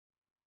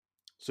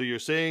So you're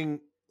saying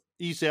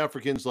East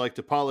Africans like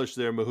to polish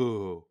their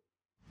Mahoohoo?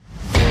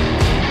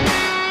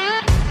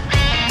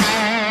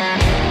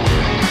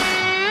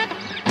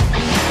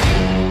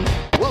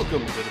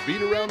 Welcome to the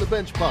Beat Around the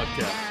Bench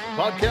podcast,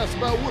 a podcast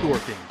about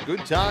woodworking,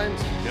 good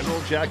times, and general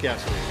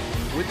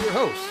jackassery, with your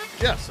hosts,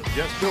 Jess of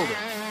Jess Building,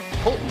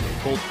 Colton of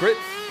Colt Crit,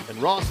 and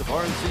Ross of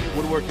RNC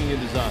Woodworking and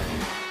Design.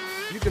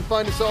 You can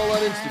find us all on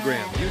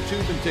Instagram,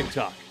 YouTube, and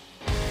TikTok.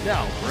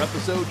 Now for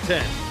episode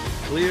 10,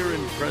 Clear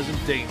and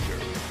Present Danger.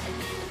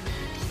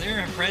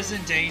 Clear and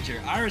Present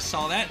Danger. I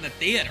saw that in the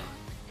theater.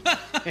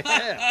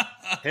 Yeah.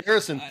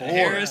 Harrison Ford.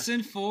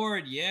 Harrison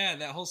Ford, yeah.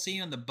 That whole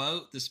scene on the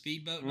boat, the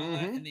speedboat and all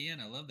that in the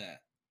end. I love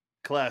that.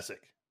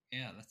 Classic.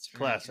 Yeah, that's very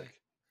classic. Good.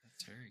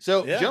 That's very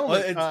So, good.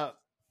 gentlemen,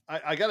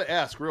 I got to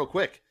ask real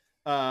quick.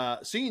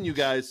 Seeing you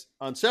guys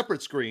on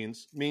separate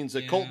screens means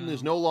that Colton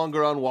is no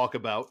longer on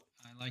Walkabout.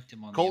 I liked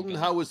him on Colton,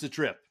 how was the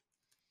trip?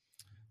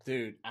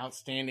 Dude,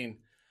 outstanding.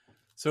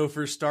 So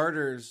for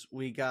starters,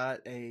 we got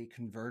a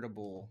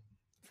convertible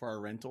for our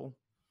rental,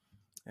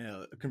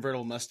 a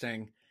convertible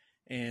Mustang,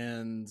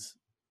 and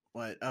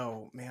we let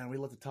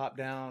the top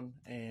down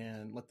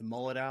and let the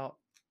mullet out,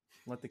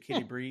 let the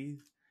kitty breathe,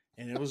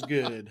 and it was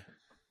good.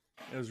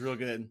 It was real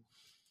good.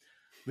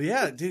 But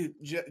yeah, dude,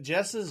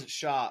 Jess's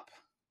shop,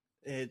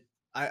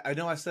 I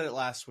know I said it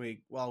last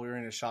week while we were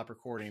in a shop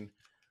recording,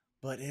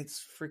 but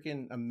it's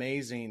freaking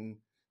amazing.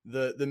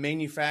 The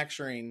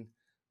manufacturing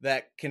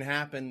that can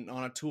happen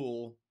on a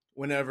tool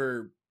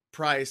whenever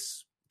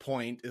price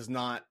point is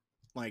not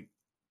like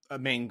a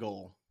main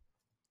goal,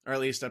 or at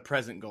least a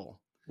present goal.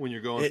 When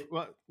you're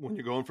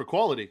going for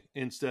quality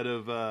instead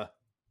of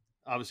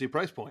obviously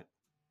price point.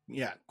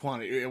 Yeah,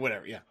 quantity,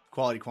 whatever. Yeah,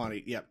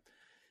 quantity. Yeah,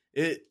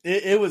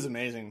 it was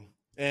amazing,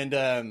 and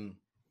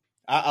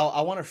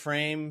I want to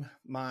frame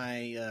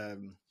my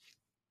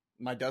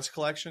my dust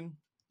collection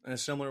in a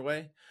similar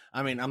way.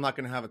 I mean, I'm not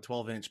going to have a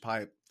 12-inch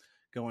pipe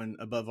going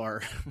above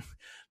our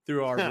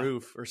through our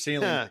roof or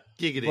ceiling.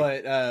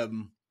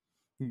 Giggity.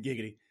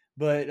 Giggity.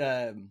 But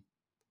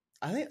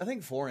I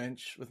think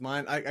 4-inch with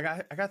mine. I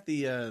got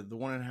the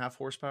 1.5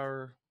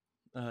 horsepower.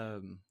 I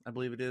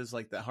believe it is,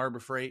 like the Harbor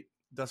Freight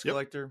dust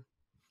collector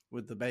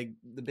with the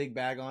big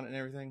bag on it and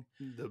everything.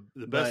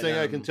 The best thing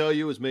I can tell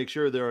you is make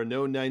sure there are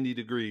no 90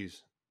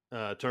 degrees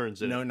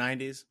turns in no it.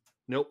 90s.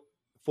 Nope.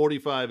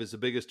 45 is the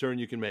biggest turn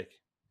you can make.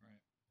 Right.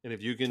 And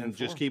if you can 10-4.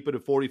 just keep it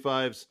at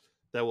 45s,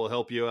 that will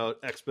help you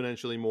out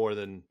exponentially more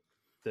than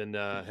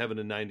having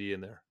a 90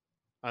 in there.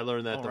 I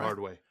learned that the hard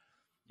way.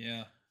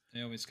 Yeah.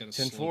 They always got a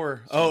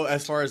 10-4. Oh,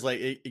 as far as like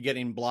it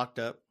getting blocked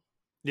up.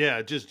 Yeah,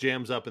 it just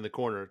jams up in the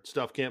corner.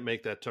 Stuff can't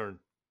make that turn.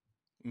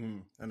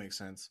 That makes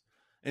sense.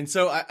 And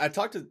so I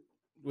talked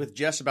with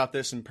Jess about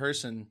this in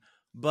person,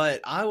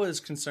 but I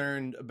was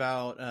concerned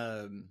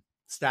about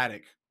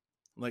static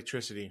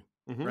electricity,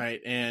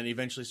 right? And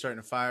eventually starting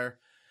a fire.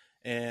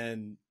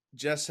 And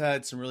Jess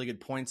had some really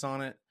good points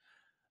on it.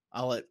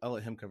 I'll let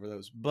him cover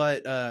those.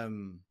 But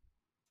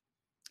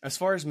as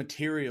far as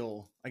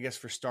material, I guess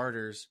for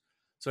starters,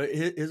 so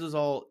his was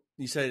all,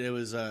 you said it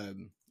was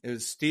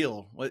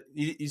steel. What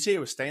you say it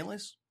was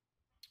stainless?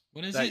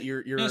 What is that it?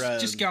 Your no,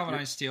 it's just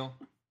galvanized steel.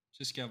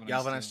 Just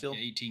galvanized steel.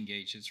 Yeah, 18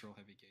 gauge. It's real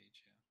heavy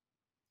gauge.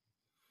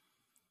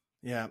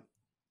 Yeah.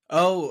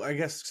 Oh, I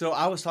guess so.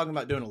 I was talking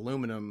about doing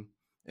aluminum,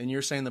 and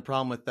you're saying the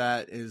problem with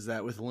that is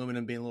that with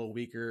aluminum being a little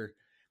weaker,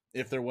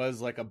 if there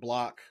was like a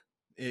block,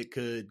 it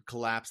could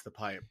collapse the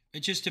pipe.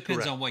 It just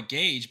depends on what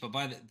gauge, but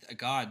by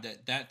God,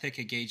 that thick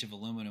a gauge of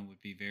aluminum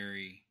would be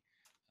very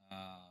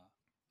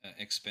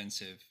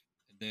expensive.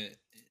 The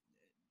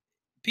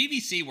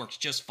PVC works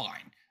just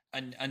fine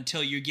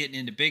until you're getting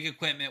into big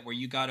equipment where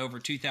you got over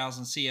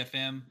 2,000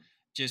 CFM.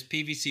 Just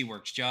PVC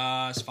works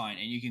just fine,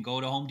 and you can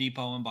go to Home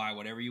Depot and buy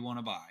whatever you want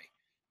to buy.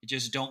 You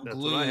just don't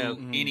glue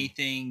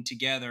anything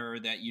together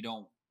that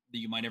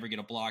you might never get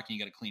a block, and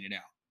you got to clean it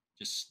out.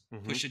 Just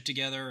push it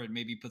together and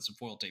maybe put some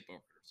foil tape over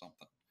it or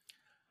something.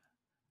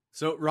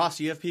 So, Ross,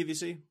 you have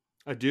PVC?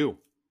 I do.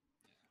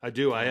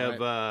 I have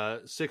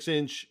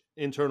 6-inch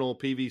internal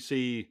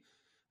PVC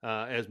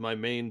as my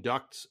main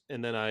ducts,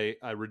 and then I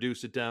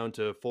reduce it down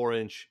to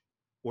 4-inch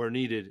where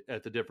needed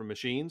at the different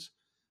machines.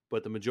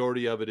 But the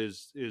majority of it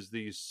is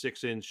these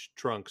 6-inch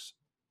trunks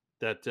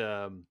that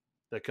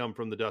come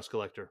from the dust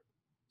collector.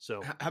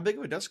 So, how big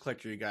of a dust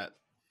collector you got?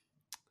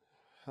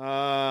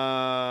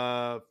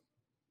 I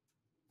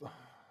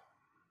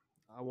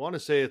want to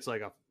say it's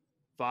like a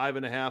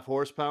 5.5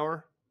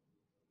 horsepower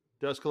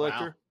dust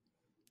collector. Wow.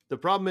 The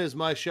problem is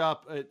my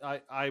shop.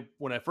 I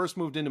when I first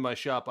moved into my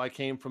shop, I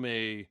came from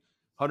a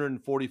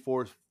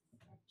 144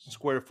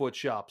 square foot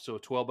shop, so a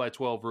 12 by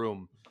 12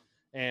 room,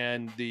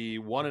 and the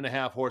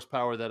 1.5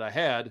 horsepower that I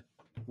had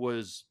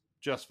was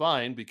just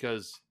fine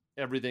because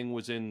everything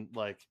was in,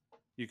 like,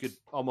 you could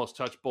almost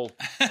touch both,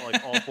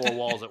 like all four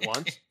walls at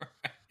once.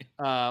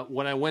 Right.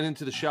 When I went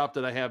into the shop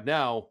that I have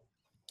now,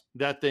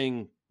 that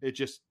thing,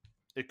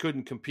 it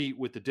couldn't compete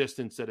with the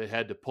distance that it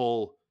had to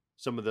pull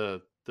some of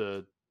the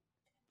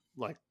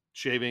like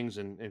shavings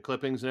and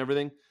clippings and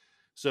everything.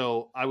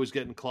 So I was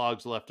getting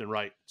clogs left and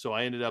right. So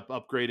I ended up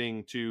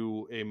upgrading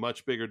to a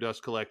much bigger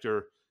dust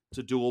collector. It's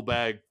a dual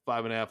bag,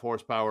 5.5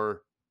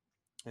 horsepower,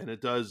 and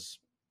it does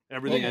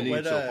everything I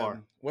need so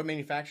far. What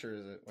manufacturer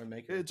is it? What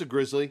maker? It's a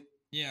Grizzly.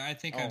 Yeah, I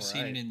think I've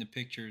seen it in the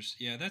pictures.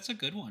 Yeah, that's a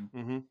good one.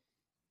 Mm-hmm.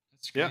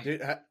 That's great.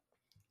 Dude,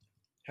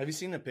 have you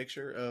seen a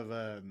picture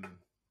of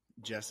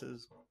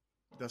Jess's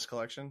dust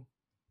collection?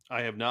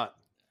 I have not.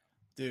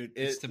 Dude,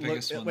 it's the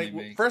biggest one they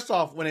make. First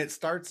off, when it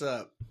starts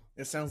up,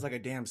 it sounds like a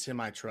damn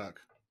semi truck.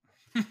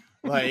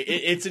 Like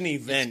it's an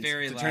event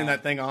to turn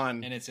that thing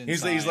on, and it's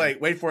he's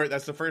like, wait for it.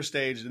 That's the first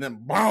stage, and then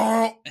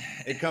boom,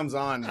 it comes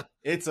on.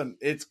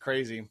 It's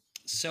crazy.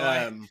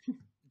 So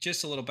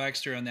just a little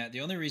backstory on that.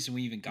 The only reason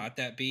we even got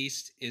that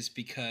beast is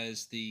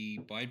because the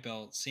wide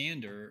belt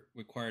sander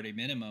required a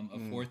minimum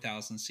of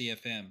 4,000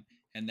 CFM,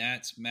 and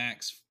that's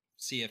max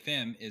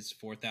CFM is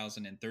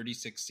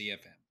 4,036 CFM.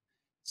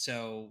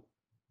 So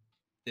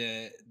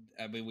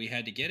we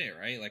had to get it,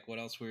 right? Like, what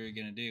else were we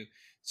going to do?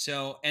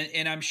 So,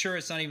 and I'm sure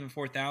it's not even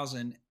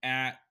 4,000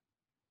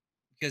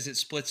 because it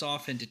splits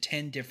off into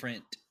 10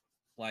 different,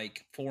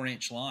 like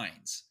 4-inch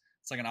lines.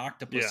 It's like an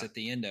octopus at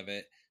the end of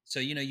it. So,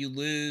 you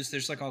lose,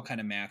 there's like all kind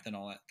of math and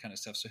all that kind of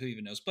stuff. So who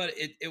even knows, but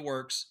it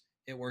works.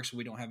 It works.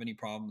 We don't have any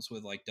problems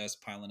with like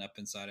dust piling up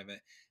inside of it.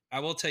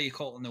 I will tell you,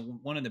 Colton,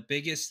 one of the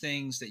biggest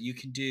things that you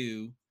can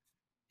do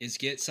is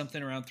get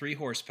something around 3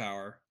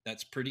 horsepower.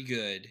 That's pretty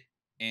good.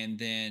 And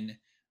then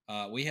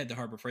we had the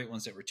Harbor Freight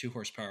ones that were 2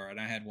 horsepower, and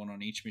I had one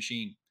on each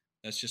machine.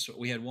 That's just what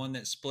we had. One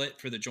that split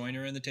for the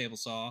joiner and the table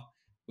saw.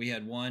 We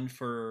had one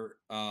for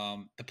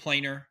the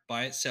planer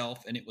by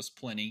itself, and it was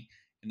plenty.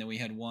 And then we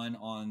had one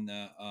on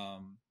the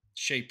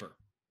shaper.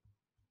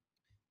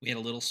 We had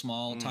a little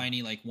small,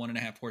 tiny, like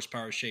 1.5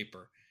 horsepower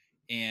shaper,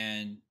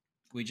 and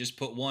we just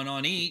put one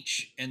on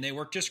each, and they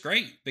work just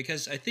great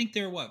because I think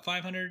they're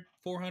 500,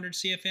 400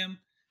 CFM.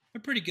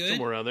 They're pretty good.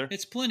 Somewhere around there.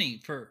 It's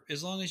plenty for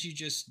as long as you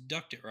just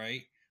duct it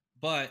right.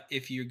 But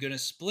if you're going to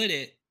split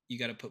it, you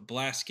got to put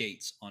blast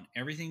gates on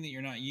everything that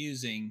you're not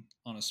using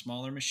on a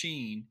smaller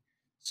machine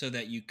so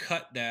that you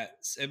cut that.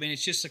 I mean,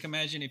 it's just like,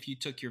 imagine if you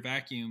took your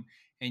vacuum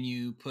and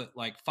you put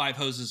like 5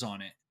 hoses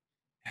on it.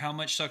 How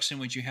much suction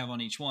would you have on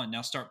each one?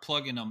 Now start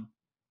plugging them.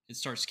 It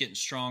starts getting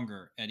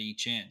stronger at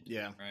each end.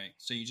 Yeah. Right.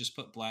 So you just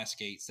put blast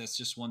gates. That's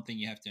just one thing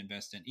you have to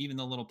invest in. Even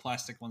the little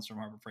plastic ones from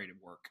Harbor Freight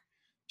would work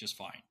just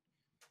fine.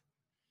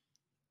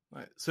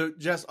 Right. So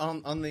Jess,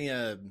 on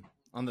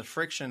the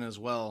friction as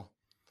well,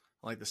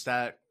 like the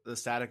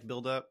static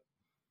buildup.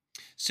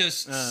 So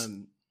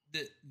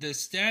the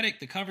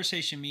static, the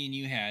conversation me and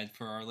you had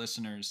for our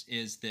listeners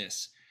is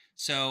this.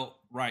 So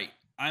right,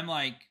 I'm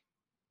like,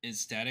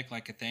 is static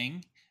like a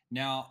thing?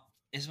 Now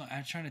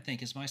I'm trying to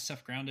think, is my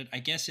stuff grounded? I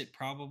guess it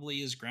probably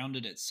is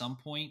grounded at some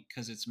point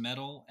because it's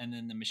metal, and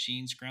then the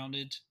machine's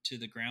grounded to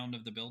the ground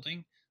of the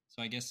building.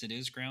 So I guess it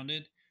is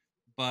grounded.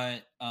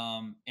 But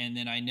and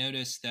then I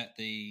noticed that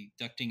the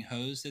ducting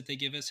hose that they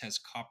give us has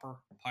copper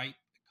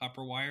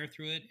wire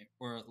through it,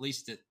 or at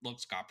least it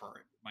looks copper.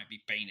 It might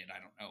be painted, I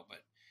don't know, but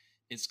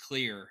it's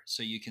clear,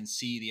 so you can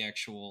see the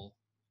actual,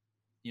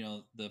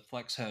 the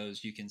flex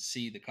hose. You can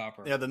see the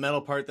copper. Yeah, the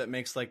metal part that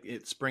makes like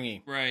it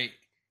springy. Right.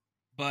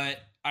 But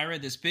I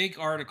read this big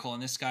article,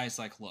 and this guy's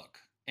like, look,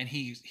 and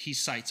he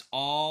cites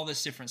all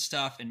this different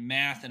stuff and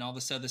math and all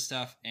this other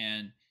stuff,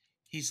 and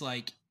he's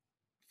like,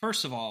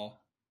 first of all,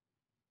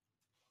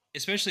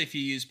 especially if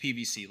you use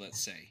PVC, let's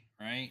say,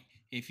 right?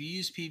 If you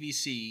use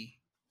PVC,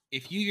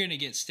 if you're going to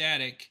get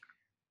static,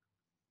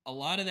 a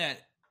lot of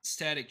that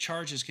static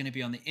charge is going to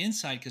be on the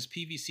inside because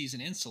PVC is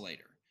an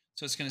insulator.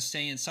 So it's going to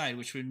stay inside,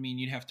 which would mean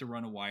you'd have to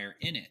run a wire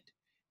in it.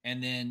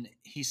 And then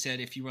he said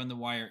if you run the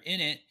wire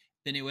in it,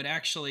 then it would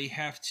actually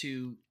have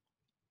to,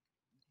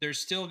 there's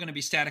still going to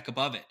be static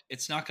above it.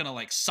 It's not going to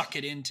like suck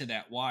it into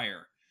that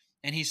wire.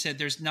 And he said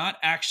there's not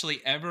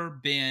actually ever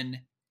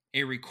been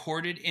a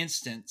recorded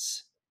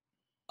instance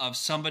of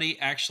somebody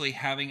actually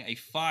having a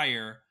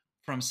fire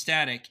from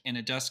static in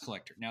a dust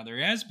collector. Now, there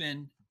has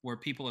been where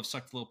people have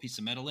sucked a little piece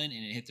of metal in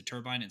and it hit the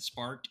turbine and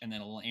sparked, and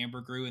then a little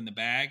amber grew in the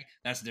bag.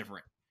 That's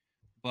different.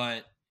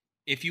 But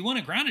if you want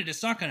to ground it,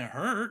 it's not going to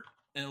hurt.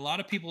 And a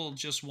lot of people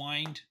just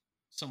wind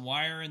some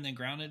wire and then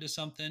ground it to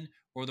something,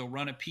 or they'll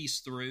run a piece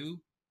through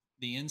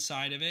the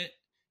inside of it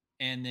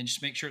and then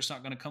just make sure it's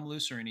not going to come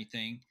loose or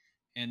anything,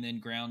 and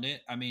then ground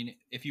it. I mean,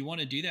 if you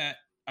want to do that,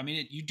 I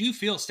mean, you do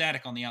feel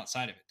static on the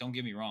outside of it. Don't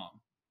get me wrong.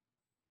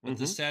 But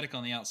the static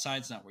on the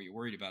outside is not what you're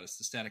worried about. It's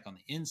the static on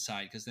the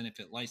inside, because then if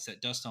it lights that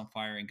dust on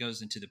fire and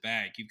goes into the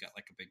bag, you've got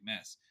like a big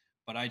mess.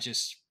 But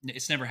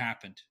it's never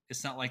happened.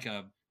 It's not like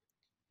a...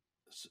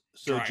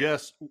 So dryer.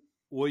 Jess,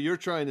 what you're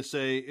trying to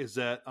say is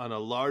that on a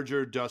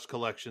larger dust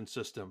collection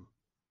system,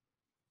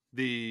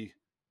 the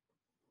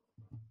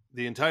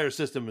entire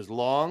system is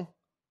long,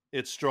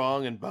 it's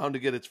strong, and bound to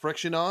get its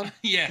friction on?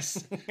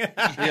 Yes.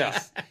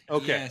 Yes.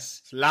 Okay.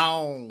 Yes. It's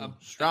long,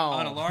 strong.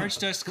 On a large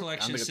dust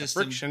collection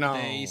system,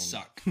 they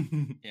suck.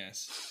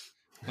 Yes.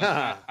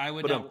 But I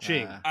would not,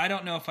 I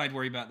don't know if I'd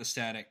worry about the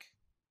static.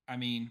 I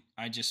mean,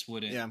 I just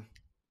wouldn't. Yeah.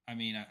 I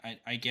mean,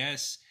 I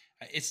guess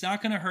It's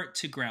not going to hurt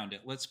to ground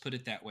it. Let's put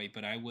it that way.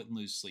 But I wouldn't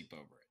lose sleep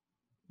over it.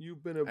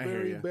 You've been a I hear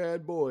very ya.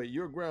 bad boy.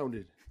 You're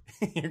grounded.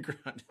 You're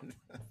grounded.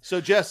 So,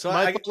 Jess, So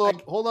my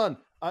follow-up, hold on.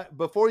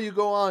 Before you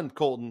go on,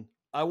 Colton,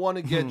 I want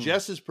to get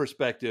Jess's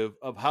perspective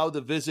of how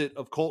the visit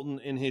of Colton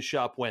in his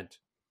shop went.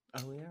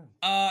 Oh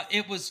yeah.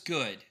 It was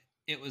good.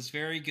 It was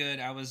very good.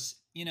 I was,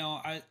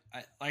 I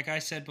like I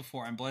said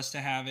before, I'm blessed to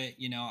have it.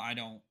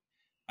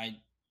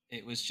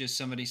 It was just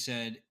somebody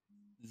said,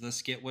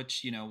 let's get what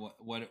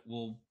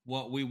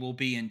we will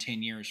be in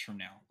 10 years from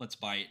now. Let's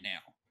buy it now.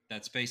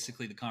 That's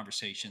basically the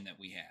conversation that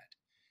we had.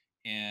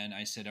 And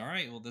I said, all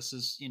right, well, this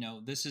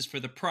is for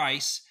the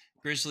price.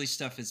 Grizzly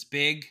stuff is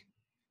big.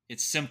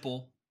 It's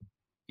simple.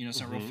 It's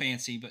not real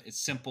fancy, but it's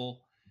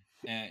simple.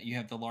 You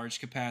have the large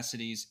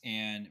capacities,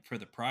 and for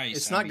the price,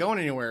 It's not going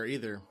anywhere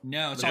either.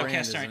 No, it's all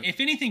cast iron. If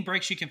anything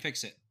breaks, you can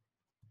fix it.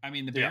 I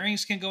mean, the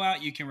bearings can go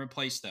out. You can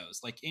replace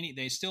those.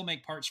 They still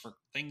make parts for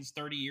things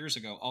 30 years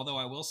ago. Although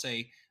I will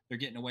say they're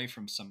getting away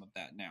from some of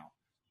that now.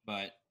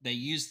 But they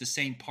use the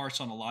same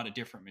parts on a lot of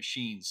different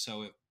machines,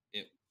 so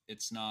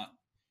it's not.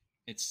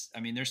 I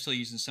mean, they're still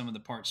using some of the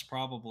parts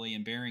probably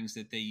in bearings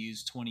that they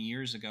used 20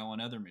 years ago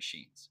on other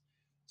machines.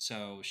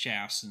 So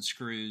shafts and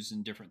screws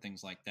and different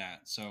things like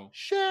that. So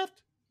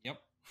shaft. Yep.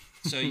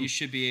 So you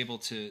should be able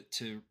to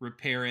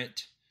repair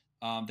it.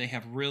 They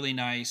have really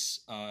nice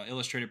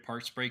illustrated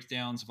parts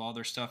breakdowns of all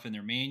their stuff in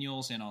their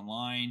manuals and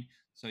online,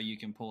 so you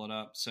can pull it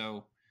up.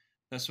 So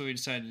that's what we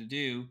decided to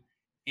do.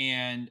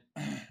 And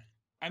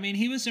I mean,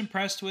 he was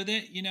impressed with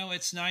it.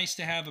 It's nice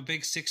to have a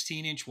big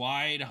 16-inch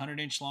wide,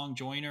 100-inch long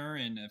joiner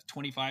and a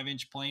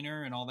 25-inch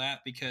planer and all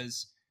that,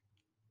 because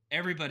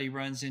everybody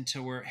runs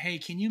into where, hey,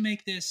 can you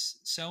make this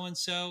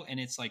so-and-so? And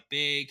it's like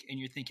big, and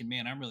you're thinking,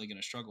 man, I'm really going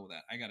to struggle with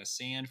that. I got to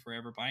sand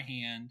forever by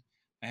hand.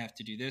 I have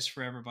to do this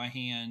forever by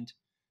hand.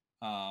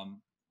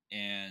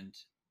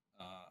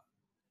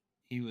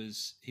 He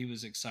was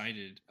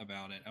excited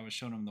about it. I was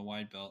showing him the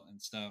wide belt and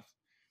stuff.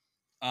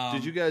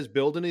 Did you guys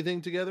build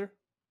anything together?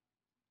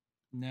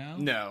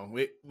 No,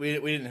 we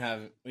didn't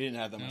have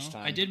that much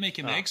time. I did make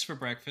him eggs for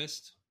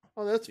breakfast.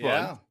 Oh, that's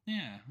fun.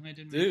 Yeah, I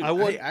did. Dude, I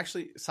would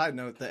actually. Side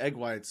note: the egg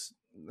whites.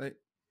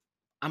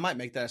 I might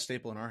make that a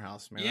staple in our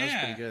house, man.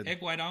 That's pretty good.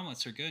 Egg white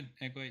omelets are good.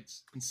 Egg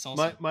whites and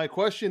salsa. My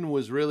question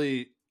was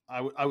really,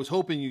 I was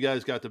hoping you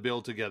guys got to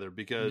build together,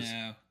 because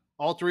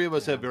all three of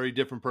us have very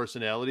different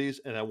personalities,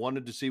 and I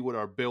wanted to see what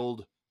our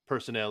build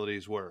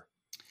personalities were.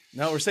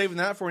 No, we're saving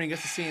that for when he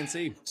gets to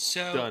CNC.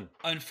 So, Done.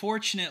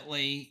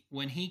 Unfortunately,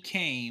 when he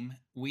came,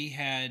 we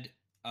had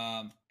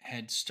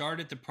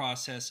started the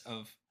process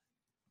of,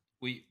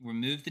 we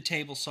removed the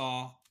table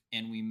saw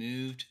and we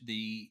moved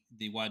the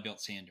wide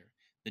belt sander.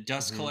 The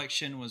dust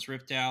collection was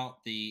ripped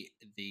out. The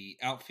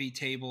outfeed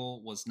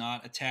table was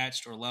not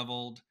attached or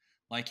leveled,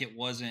 like it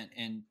wasn't.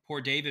 And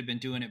poor David had been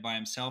doing it by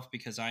himself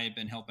because I had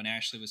been helping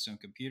Ashley with some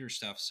computer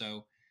stuff.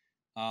 So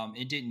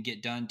it didn't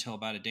get done till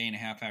about a day and a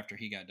half after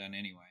he got done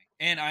anyway.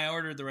 And I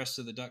ordered the rest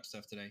of the duck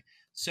stuff today.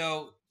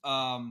 So,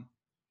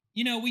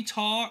 we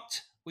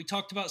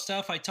talked about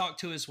stuff. I talked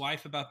to his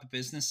wife about the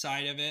business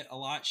side of it a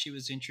lot. She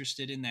was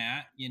interested in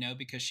that,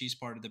 because she's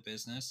part of the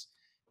business.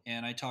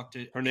 And I talked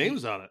to her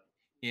name's on it.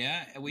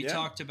 Yeah. And we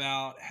talked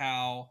about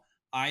how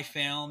I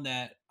found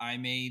that I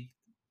made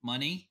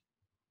money.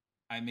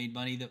 I made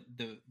money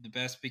the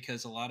best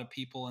because a lot of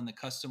people in the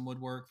custom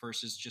woodwork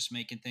versus just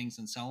making things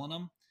and selling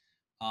them.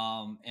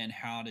 And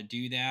how to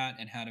do that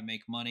and how to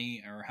make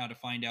money, or how to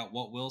find out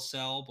what will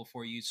sell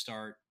before you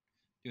start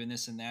doing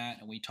this and that.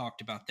 And we talked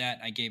about that.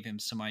 I gave him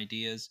some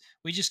ideas.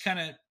 We just kind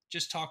of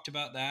talked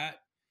about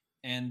that.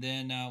 And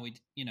then we,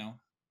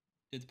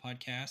 did the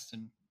podcast.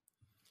 And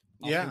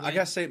I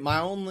gotta say my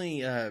only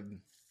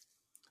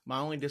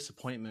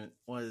disappointment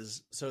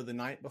was, so the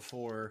night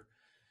before,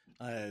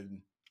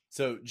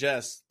 so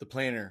Jess, the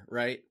planner,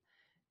 right?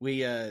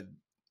 We had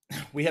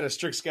a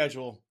strict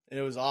schedule and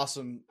it was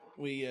awesome.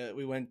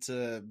 We went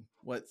to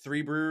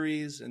 3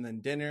 breweries and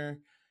then dinner,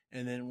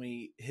 and then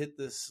we hit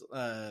this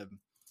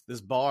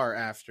bar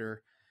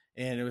after,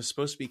 and it was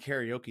supposed to be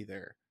karaoke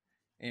there,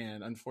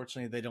 and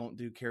unfortunately they don't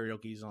do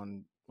karaoke's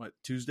on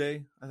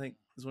Tuesday, I think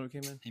is when we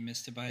came in. He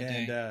missed it by a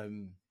day.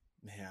 And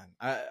man,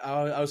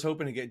 I was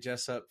hoping to get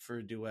Jess up for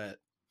a duet.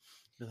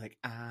 Be like,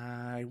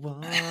 I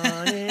want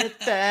it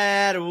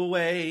that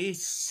way.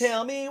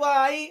 Tell me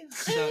why.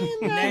 So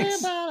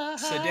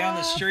down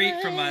the street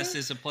from us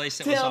is a place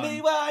that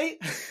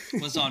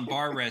was on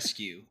Bar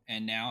Rescue,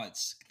 and now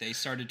they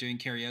started doing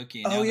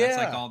karaoke, and now that's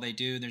like all they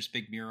do. There's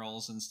big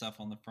murals and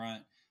stuff on the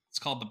front. It's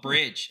called The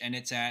Bridge, and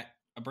it's at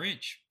a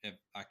bridge,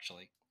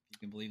 actually. You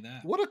can believe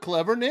that. What a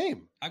clever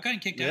name. I've gotten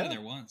kicked out of there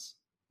once.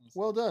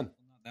 Well done.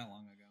 Not that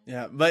long ago.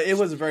 Yeah, but it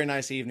was a very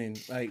nice evening.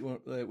 Like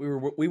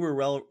we were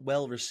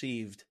well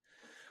received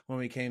when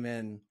we came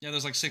in. Yeah,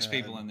 there's like 6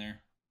 people in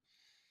there.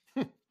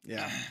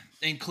 Yeah,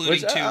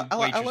 including 2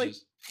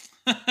 waitresses.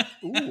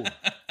 Ooh,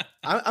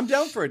 I'm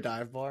down for a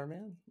dive bar,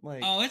 man.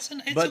 Like,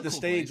 but the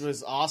stage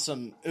was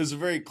awesome. It was a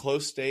very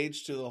close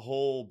stage to the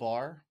whole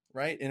bar,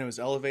 right? And it was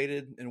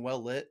elevated and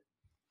well lit,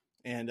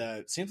 and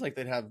it seems like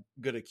they'd have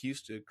good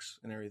acoustics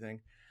and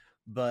everything.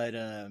 But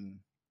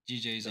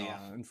DJ's yeah,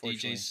 off.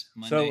 unfortunately. DJ's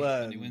Monday, So,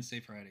 Monday, Wednesday,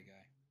 Friday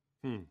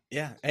guy.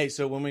 Yeah. Hey,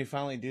 so when we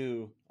finally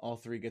do all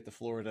three get to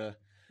Florida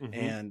Mm-hmm.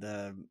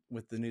 and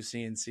with the new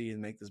CNC and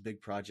make this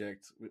big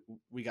project,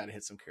 we got to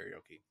hit some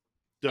karaoke.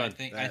 Done.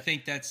 I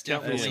think that's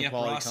Definitely definitely up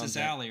quality Ross's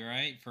content. alley,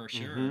 right? For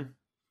sure. Mm-hmm.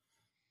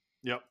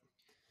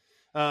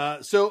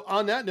 Yep. So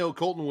on that note,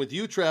 Colton, with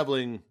you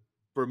traveling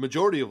for a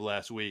majority of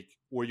last week,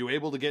 were you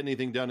able to get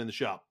anything done in the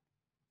shop?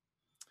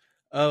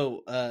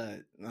 Oh, I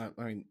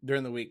mean,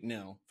 during the week,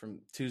 no. From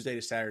Tuesday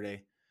to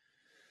Saturday,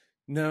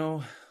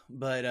 no.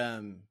 But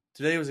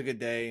today was a good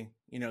day.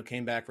 You know,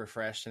 came back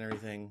refreshed and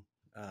everything.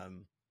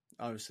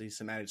 Obviously,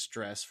 some added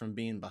stress from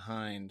being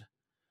behind.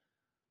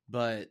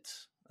 But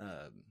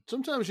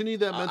sometimes you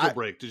need that mental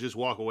break to just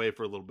walk away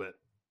for a little bit.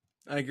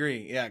 I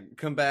agree. Yeah,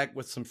 come back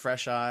with some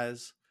fresh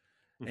eyes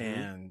Mm-hmm.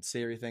 and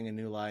see everything in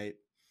new light,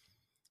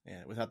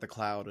 and without the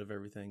cloud of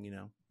everything, you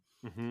know.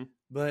 Mm-hmm.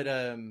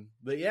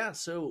 But yeah,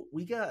 so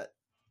we got.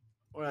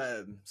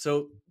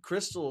 So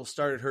Crystal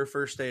started her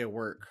first day of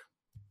work.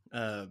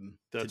 That's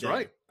today.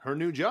 right. Her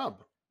new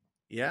job.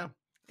 Yeah.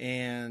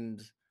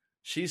 And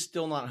she's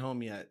still not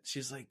home yet.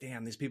 She's like,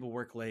 damn, these people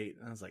work late.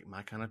 And I was like,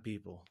 my kind of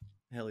people.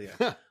 Hell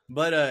yeah.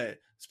 But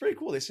it's pretty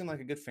cool. They seem like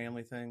a good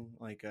family thing.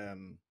 Like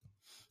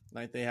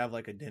they have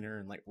like a dinner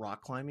and like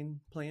rock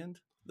climbing planned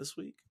this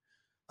week.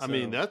 I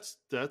mean, that's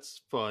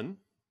fun.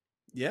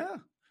 Yeah.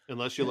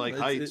 Unless you like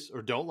heights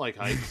or don't like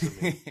heights.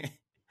 I mean.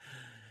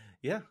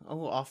 Yeah, a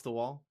little off the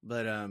wall,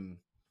 but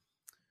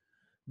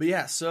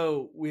yeah.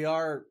 So we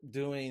are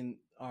doing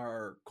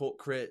our Colt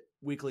Crit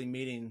weekly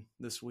meeting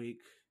this week.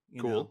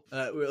 Cool.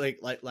 We're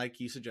like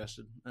you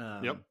suggested.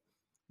 Yep.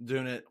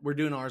 Doing it. We're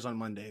doing ours on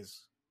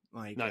Mondays.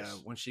 Like nice.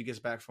 When she gets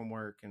back from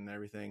work and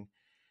everything,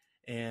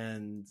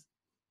 and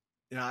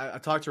you know, I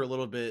talked to her a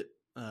little bit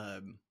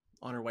on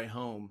her way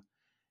home,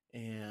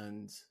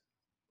 and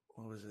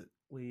what was it?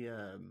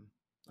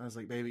 I was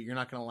like, baby, you're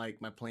not gonna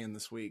like my plan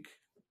this week.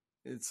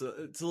 It's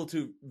a little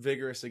too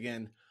vigorous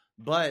again,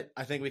 but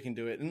I think we can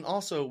do it. And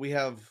also we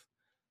have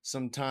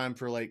some time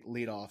for like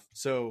lead off.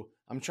 So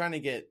I'm trying to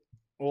get,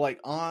 like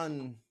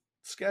on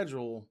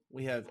schedule,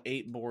 we have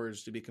 8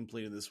 boards to be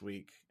completed this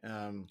week.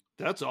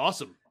 That's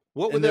awesome.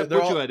 What would that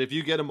put you at if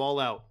you get them all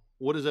out?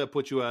 What does that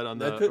put you at on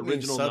the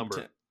original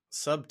number?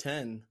 Sub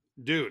 10.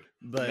 Dude,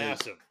 but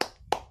massive.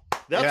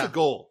 That's a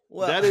goal.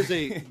 Well,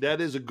 that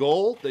is a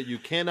goal that you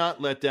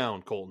cannot let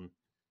down, Colton.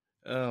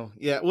 Oh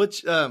yeah,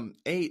 which 8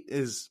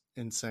 is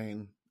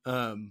insane.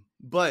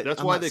 But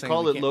that's why they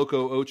call it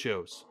Loco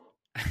Ochos.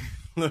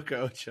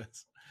 Loco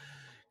Ochos,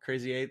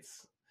 crazy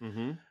 8s.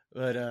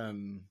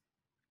 Mm-hmm.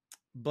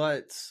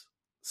 But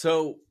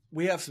so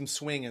we have some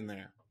swing in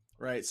there,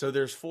 right? So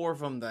there's 4 of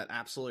them that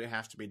absolutely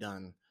have to be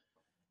done,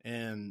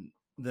 and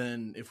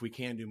then if we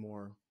can do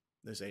more,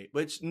 there's 8.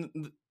 Which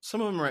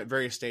some of them are at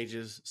various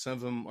stages. Some of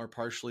them are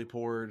partially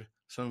poured.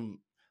 Some,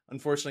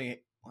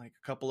 unfortunately, like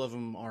a couple of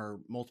them are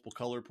multiple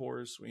color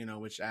pours, you know,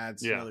 which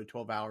adds another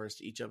 12 hours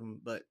to each of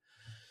them. But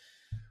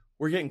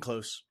we're getting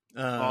close.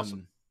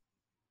 Awesome.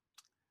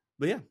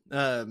 But yeah,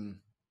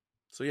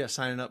 so yeah,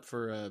 signing up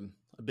for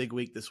a big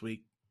week this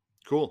week.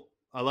 Cool.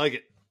 I like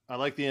it. I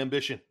like the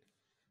ambition.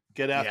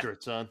 Get after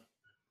it, son.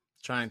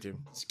 Trying to.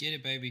 Let's get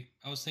it, baby.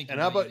 I was thinking.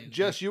 And how about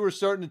Jess? You were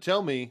starting to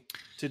tell me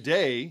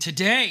today.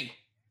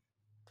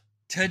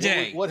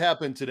 What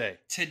happened today?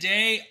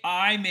 Today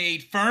I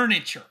made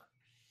furniture.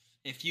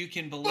 If you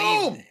can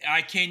believe,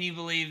 can you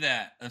believe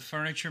that? A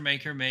furniture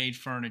maker made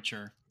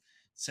furniture.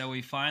 So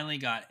we finally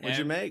got What'd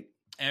you make?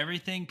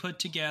 Everything put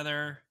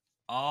together.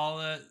 All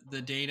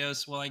the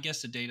Dados. Well, I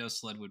guess the Dado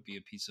sled would be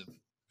a piece of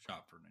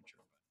shop furniture.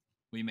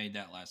 But we made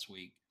that last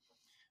week.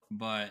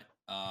 But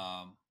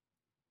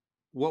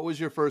what was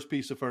your first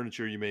piece of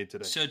furniture you made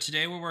today? So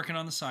today we're working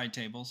on the side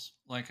tables.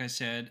 Like I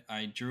said,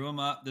 I drew them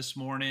up this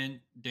morning.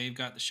 Dave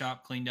got the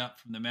shop cleaned up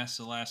from the mess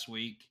of last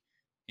week,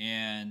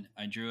 and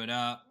I drew it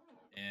up.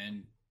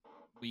 And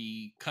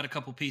we cut a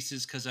couple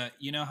pieces because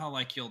you know how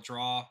like you'll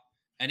draw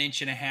 1.5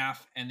 inches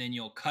and then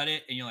you'll cut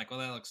it and you're like, well,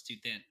 that looks too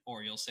thin,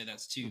 or you'll say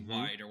that's too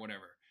wide or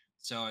whatever.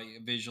 So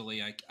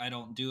visually, I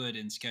don't do it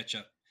in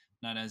SketchUp,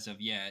 not as of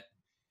yet.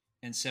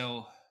 And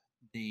so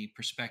the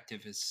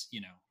perspective is,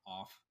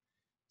 off.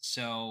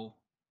 So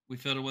we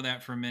fiddled with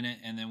that for a minute,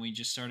 and then we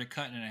just started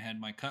cutting, and I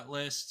had my cut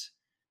list,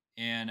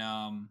 and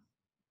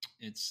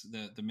it's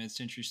the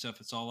mid-century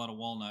stuff. It's all out of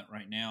walnut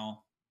right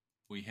now.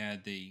 We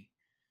had the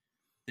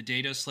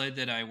dado sled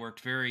that I worked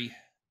very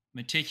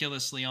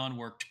meticulously on,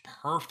 worked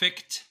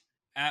perfect,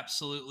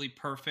 absolutely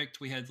perfect.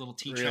 We had little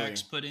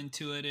T-tracks put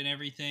into it and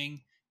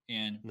everything.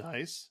 And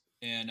nice.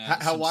 And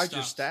how wide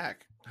your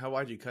stack? How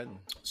wide you cutting?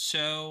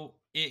 So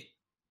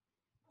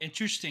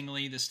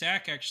interestingly, the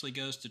stack actually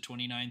goes to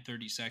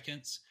 29-30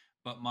 seconds,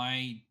 but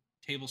my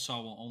table saw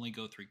will only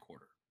go 3/4.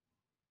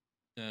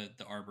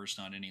 The arbor's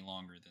not any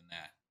longer than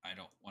that. I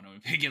don't want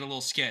to get a little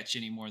sketch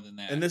any more than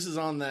that. And this is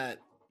on that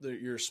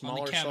your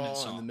smaller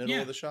saw in the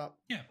middle of the shop?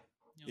 Yeah.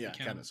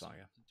 Cabinet saw,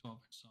 yeah.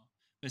 12-inch saw.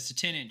 But it's a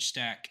 10-inch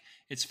stack.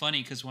 It's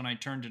funny because when I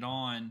turned it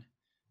on,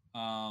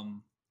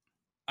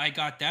 I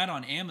got that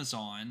on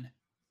Amazon,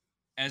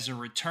 as a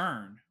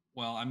return,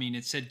 well, I mean,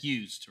 it said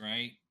used,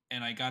 right?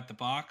 And I got the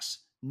box,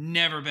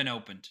 never been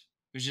opened.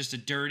 It was just a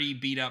dirty,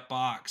 beat up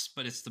box,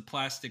 but it's the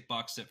plastic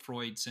box that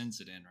Freud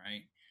sends it in,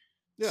 right?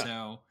 Yeah.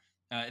 So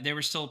they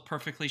were still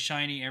perfectly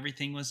shiny.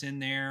 Everything was in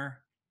there,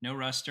 no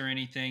rust or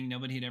anything.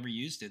 Nobody had ever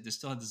used it. They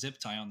still had the zip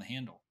tie on the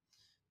handle.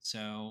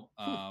 So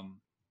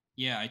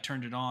yeah, I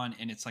turned it on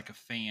and it's like a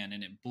fan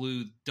and it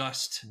blew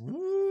dust.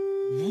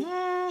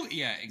 Woo!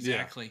 Yeah,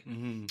 exactly. Yeah.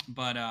 Mm-hmm.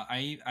 But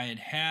I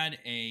had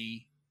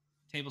a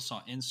table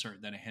saw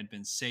insert that I had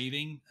been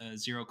saving, a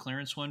zero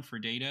clearance one for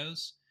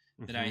dados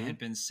that I had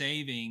been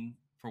saving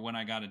for when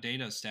I got a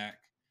dado stack.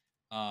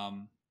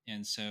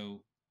 And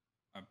so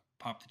I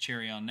popped the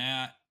cherry on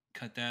that,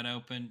 cut that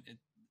open.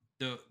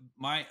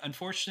 My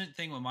unfortunate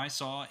thing with my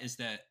saw is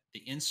that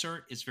the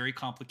insert is very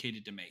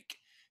complicated to make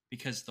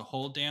because the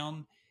hold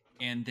down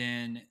and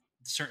then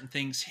certain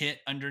things hit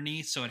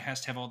underneath, so it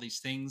has to have all these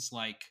things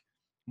like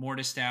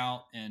mortised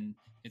out, and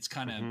it's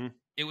kind of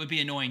it would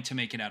be annoying to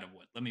make it out of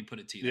wood. Let me put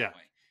it to you that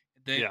way.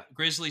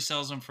 Grizzly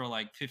sells them for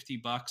like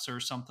 $50 or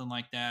something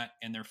like that,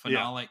 and they're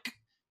phenolic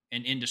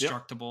and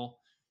indestructible.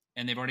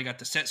 And they've already got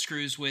the set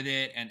screws with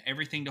it and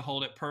everything to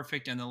hold it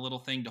perfect and the little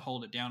thing to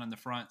hold it down in the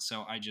front.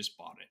 So I just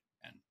bought it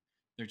and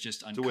they're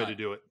just uncut. It's a way to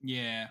do it.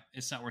 Yeah,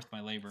 it's not worth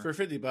my labor. For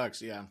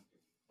 $50, yeah.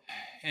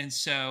 And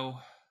so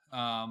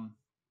I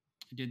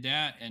did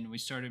that and we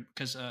started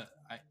because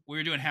we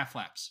were doing half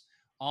laps.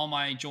 All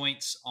my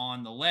joints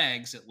on the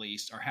legs, at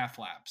least, are half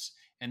laps.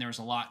 And there's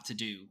a lot to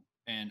do.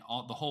 And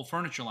the whole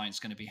furniture line is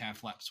going to be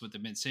half laps with the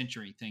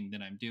mid-century thing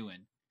that I'm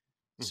doing.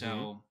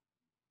 So...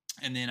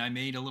 And then I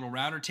made a little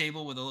router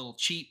table with a little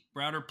cheap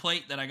router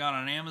plate that I got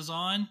on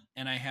Amazon.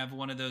 And I have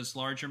one of those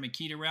larger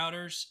Makita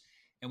routers.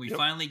 And we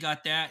finally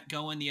got that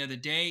going the other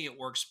day. It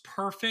works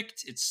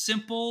perfect. It's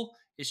simple.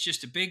 It's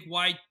just a big,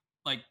 wide,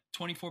 like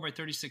 24 by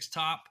 36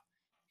 top.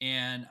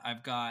 And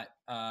I've got,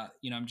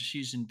 I'm just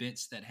using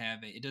bits that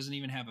have it doesn't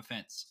even have a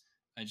fence.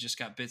 I just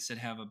got bits that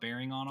have a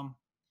bearing on them.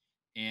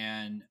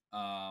 And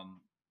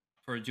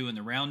for doing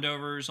the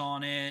roundovers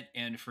on it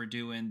and for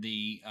doing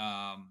the...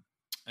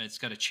 it's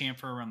got a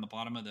chamfer around the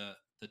bottom of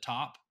the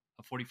top,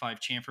 a 45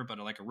 chamfer, but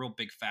like a real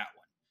big fat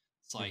one.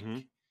 It's like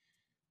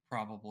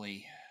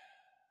probably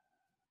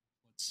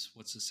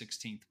what's the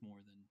 16th more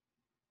than?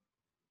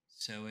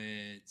 So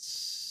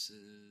it's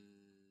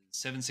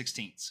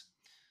 7/16,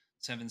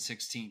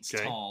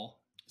 7/16 tall.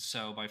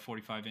 So by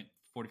 45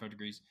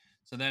 degrees.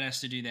 So that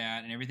has to do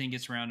that, and everything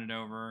gets rounded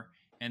over.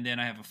 And then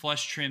I have a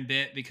flush trim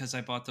bit because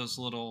I bought those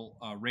little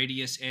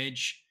radius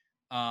edge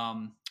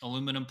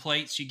aluminum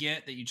plates you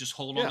get that you just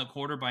hold on the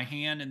quarter by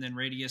hand and then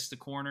radius the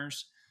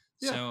corners.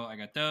 So I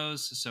got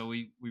those. So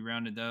we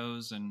rounded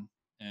those and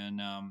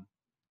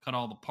cut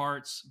all the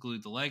parts,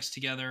 glued the legs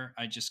together.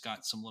 I just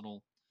got some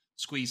little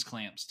squeeze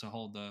clamps to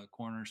hold the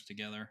corners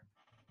together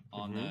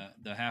on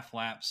the half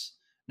laps.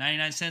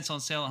 99 cents on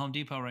sale at Home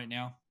Depot right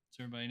now,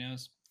 so everybody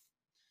knows.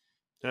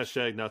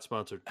 Hashtag not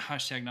sponsored.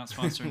 Hashtag not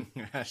sponsored.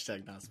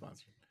 Hashtag not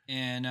sponsored.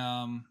 And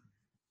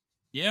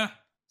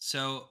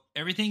so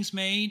everything's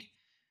made.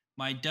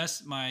 My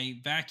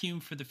vacuum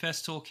for the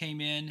Festool came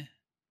in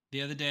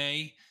the other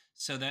day,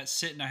 so that's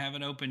sitting. I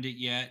haven't opened it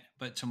yet,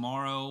 but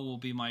tomorrow will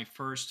be my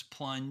first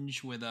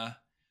plunge with a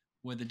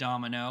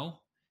domino,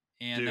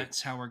 and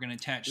that's how we're going to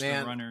attach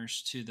the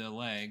runners to the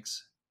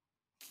legs.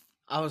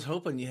 I was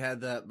hoping you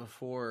had that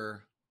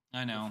before.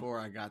 I know. Before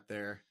I got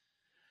there,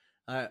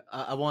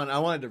 I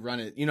wanted to run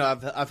it. You know,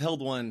 I've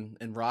held one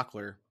in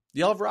Rockler. Do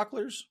y'all have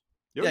Rocklers?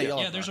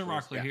 Yeah, there's a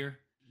Rockler here.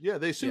 Yeah,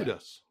 they sued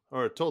us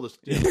or told us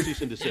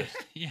cease and desist.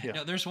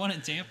 No, there's one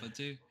in Tampa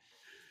too.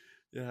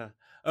 Yeah.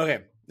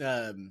 Okay.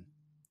 But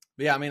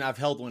yeah, I mean, I've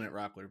held one at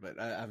Rockler, but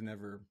I've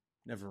never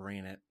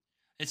ran it.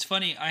 It's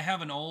funny. I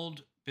have an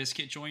old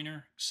biscuit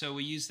joiner, so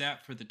we use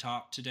that for the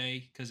top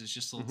today because it's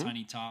just a little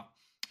tiny top.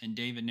 And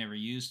David never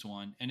used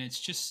one, and it's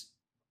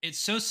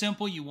so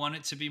simple. You want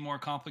it to be more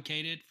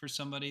complicated for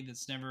somebody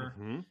that's never.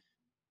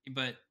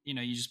 But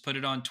you just put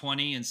it on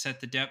 20 and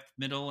set the depth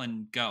middle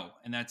and go,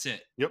 and that's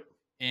it. Yep.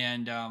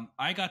 And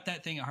I got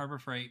that thing at Harbor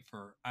Freight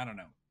for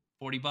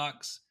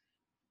 $40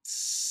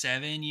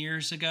 7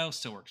 years ago.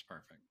 Still works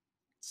perfect.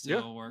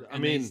 Still work. I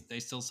mean, they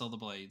still sell the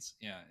blades.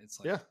 Yeah, it's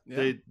like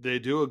they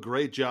do a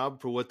great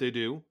job for what they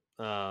do.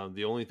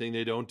 The only thing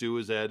they don't do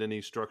is add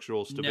any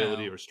structural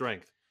stability or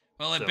strength.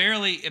 Well, it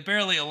barely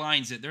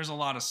aligns it. There's a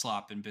lot of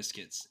slop in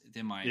biscuits,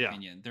 in my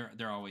opinion.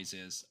 There always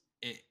is.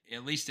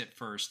 At least at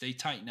first, they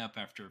tighten up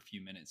after a few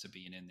minutes of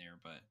being in there.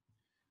 But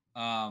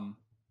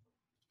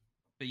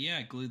yeah,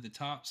 I glued the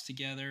tops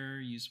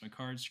together. Used my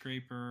card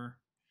scraper.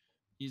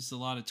 Used a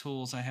lot of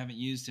tools I haven't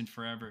used in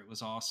forever. It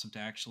was awesome to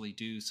actually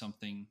do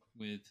something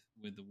with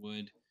the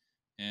wood.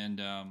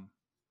 And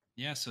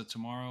so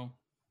tomorrow,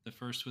 the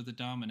first with the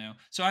domino.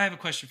 So I have a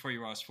question for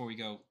you, Ross, before we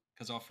go,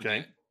 because I'll forget.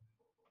 Okay.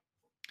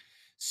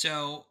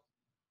 So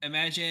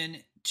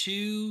imagine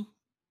two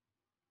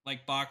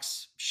like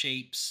box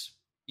shapes,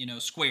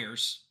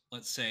 squares,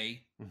 let's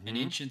say 1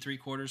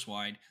 3/4 inches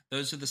wide.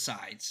 Those are the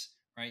sides,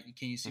 right?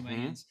 Can you see my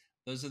hands?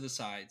 Those are the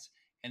sides.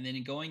 And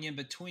then going in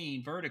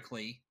between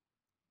vertically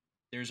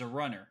there's a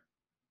runner.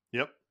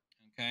 Yep.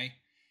 Okay.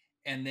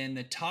 And then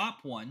the top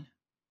one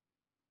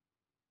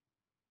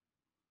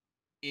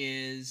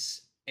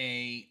is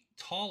a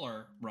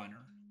taller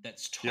runner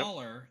that's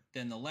taller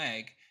than the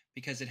leg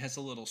because it has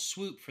a little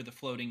swoop for the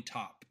floating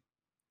top.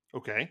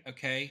 Okay.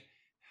 Okay.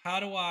 How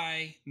do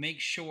I make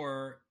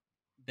sure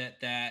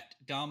that that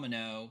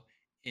domino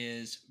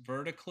is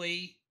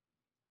vertically,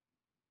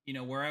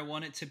 where I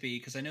want it to be?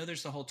 Because I know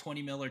there's the whole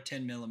 20 mil or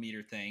 10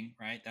 millimeter thing,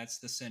 right? That's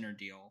the center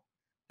deal.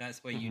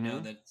 That's why you know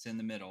that it's in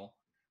the middle.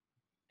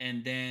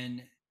 And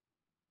then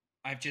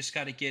I've just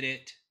got to get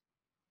it.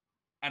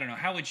 I don't know.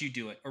 How would you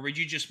do it? Or would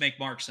you just make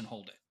marks and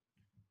hold it?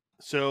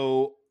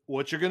 So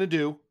what you're going to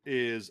do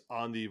is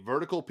on the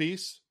vertical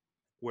piece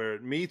where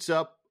it meets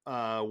up,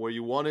 where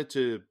you want it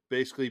to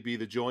basically be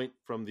the joint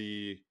from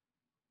the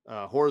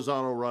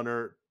horizontal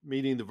runner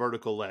meeting the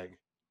vertical leg.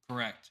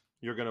 Correct.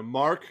 You're going to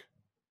mark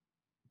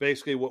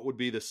basically what would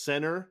be the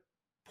center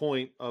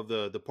point of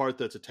the part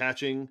that's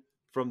attaching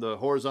from the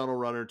horizontal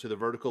runner to the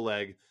vertical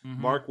leg.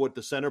 Mm-hmm. Mark what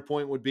the center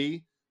point would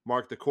be.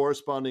 Mark the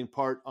corresponding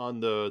part on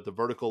the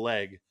vertical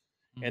leg.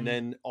 Mm-hmm. And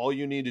then all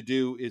you need to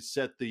do is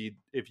set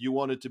if you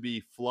want it to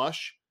be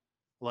flush,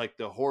 like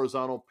the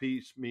horizontal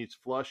piece meets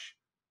flush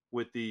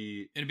with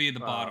it'd be the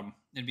bottom.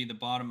 It'd be the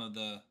bottom of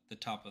the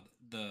top of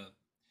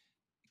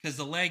because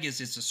the leg it's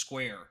a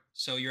square.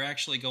 So you're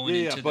actually going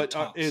into the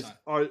top side.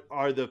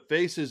 Are the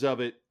faces of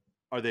it,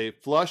 are they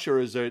flush or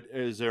is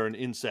there an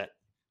inset?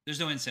 There's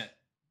no inset.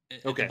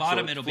 Okay. At the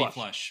bottom, so it'll be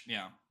flush.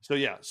 Yeah.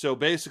 So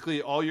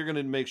basically all you're going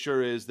to make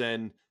sure is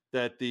then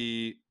that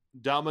the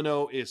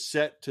domino is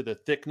set to the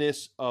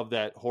thickness of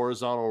that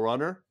horizontal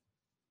runner.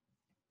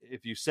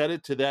 If you set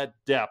it to that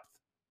depth,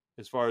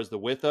 as far as the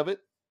width of it,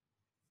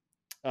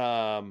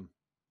 that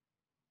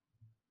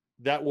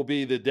will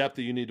be the depth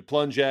that you need to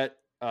plunge at,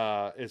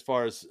 as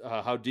far as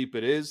how deep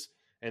it is.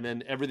 And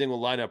then everything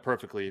will line up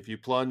perfectly. If you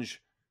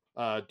plunge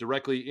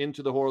directly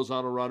into the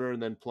horizontal runner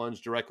and then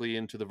plunge directly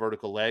into the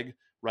vertical leg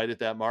right at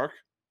that mark,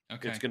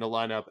 it's going to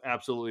line up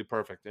absolutely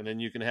perfect. And then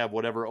you can have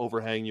whatever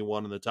overhang you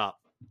want on the top.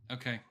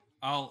 Okay.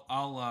 I'll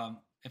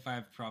if I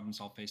have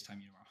problems, I'll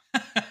FaceTime you tomorrow.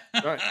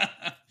 All right.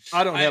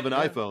 I don't have an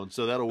iPhone,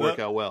 so that'll work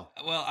out well.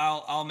 Well,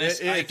 I'll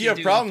miss. If you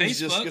have problems, Facebook.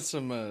 just get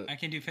some. I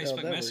can do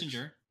Facebook Messenger.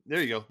 Works. There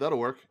you go. That'll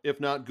work. If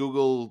not,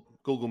 Google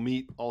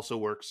Meet also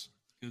works.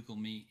 Google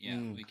Meet,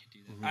 we could do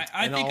that.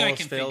 I think I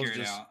can figure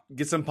it out.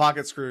 Get some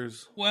pocket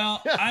screws.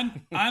 Well,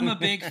 I'm a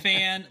big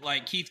fan,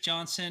 like Keith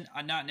Johnson.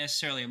 I'm not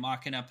necessarily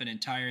mocking up an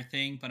entire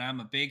thing, but I'm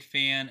a big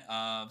fan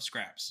of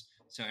scraps.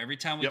 So every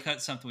time we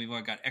cut something, we've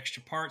all got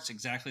extra parts,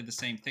 exactly the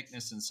same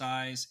thickness and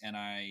size, and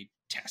I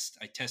test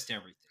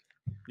everything.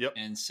 Yep.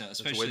 And so,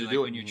 especially like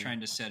when you're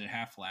trying to set a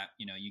half lap,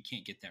 you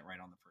can't get that right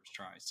on the first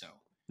try. So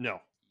no,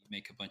 you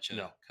make a bunch of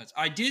cuts.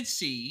 I did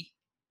see.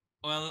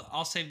 Well,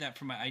 I'll save that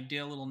for I did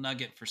a little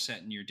nugget for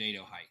setting your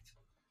dado height.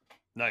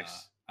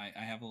 Nice. I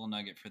have a little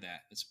nugget for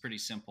that. It's pretty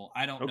simple.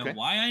 I don't know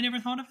why I never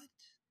thought of it,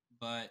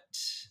 but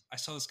I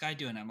saw this guy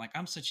doing it. I'm like,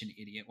 I'm such an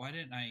idiot. Why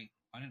didn't I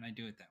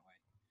do it that way?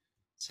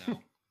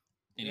 So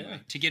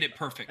anyway, to get it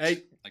perfect,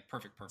 like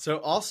perfect. So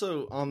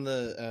also on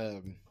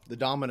the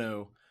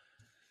domino,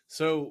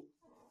 so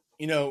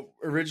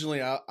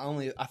originally I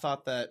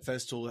thought that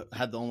Festool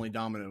had the only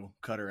domino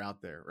cutter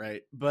out there,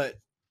 right? But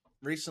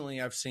recently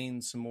I've seen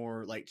some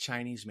more like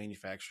Chinese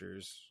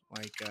manufacturers,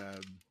 like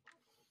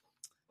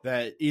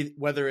that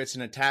whether it's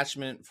an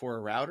attachment for a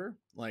router,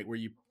 like where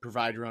you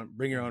provide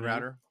bring your own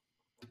router,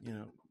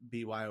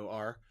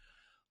 BYOR.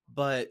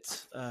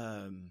 But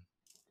I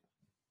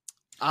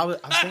was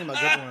thinking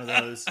about getting one of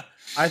those.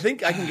 I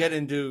think I can get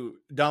into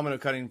domino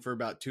cutting for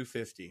about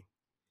 $250.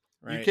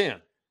 Right? You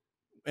can.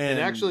 And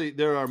actually,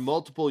 there are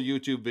multiple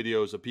YouTube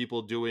videos of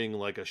people doing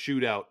like a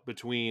shootout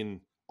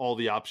between all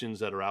the options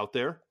that are out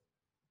there.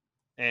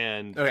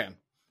 And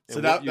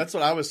that's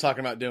what I was talking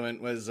about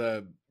doing was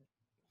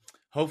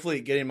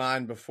hopefully getting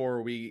mine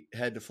before we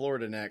head to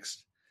Florida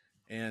next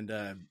and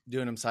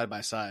doing them side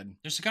by side.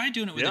 There's a guy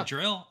doing it with a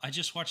drill. I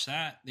just watched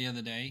that the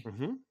other day.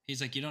 Mm-hmm.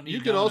 He's like, you don't need.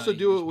 You can also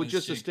do it with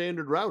just a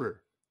standard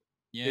router.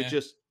 Yeah,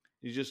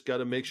 you just got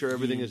to make sure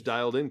everything is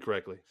dialed in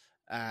correctly.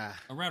 A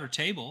router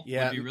table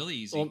would be really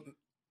easy. Well,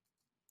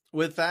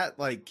 with that,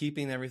 like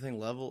keeping everything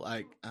level,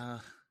 it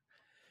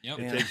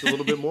takes a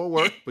little bit more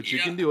work, but you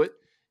can do it.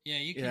 Yeah,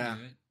 you can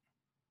do it.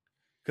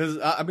 Because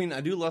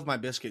I do love my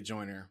biscuit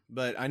joiner,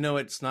 but I know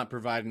it's not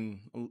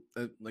providing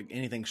like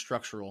anything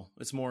structural.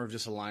 It's more of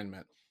just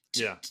alignment.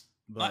 Yeah.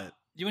 But do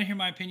you want to hear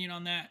my opinion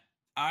on that?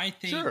 I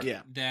think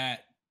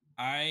that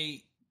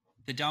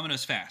the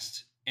domino's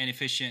fast and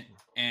efficient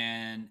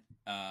and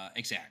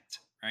exact,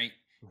 right?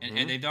 Mm-hmm.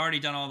 And they've already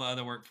done all the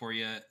other work for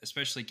you,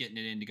 especially getting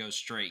it in to go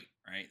straight,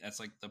 right? That's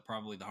like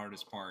probably the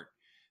hardest part,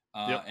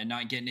 and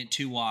not getting it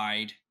too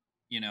wide,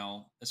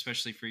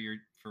 especially for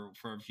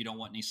if you don't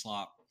want any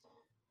slop.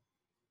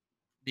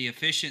 The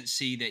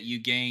efficiency that you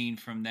gain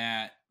from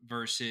that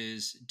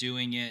versus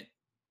doing it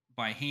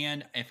by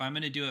hand. If I'm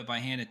going to do it by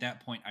hand at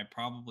that point, I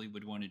probably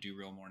would want to do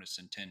real mortise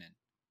and tenon,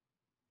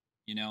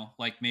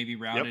 like maybe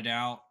route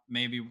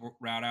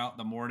out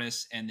the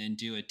mortise and then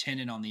do a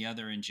tenon on the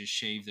other and just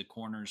shave the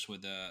corners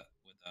with a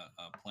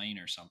plane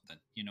or something.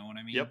 You know what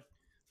I mean? Yep.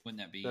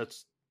 Wouldn't that be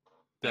That's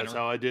better?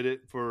 how I did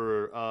it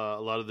for a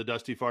lot of the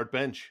Dusty Fart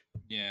bench.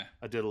 Yeah.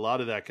 I did a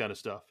lot of that kind of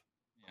stuff.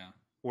 Yeah.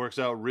 Works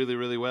out really,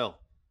 really well.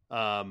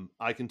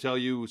 I can tell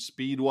you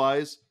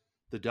speed-wise,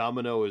 the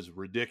Domino is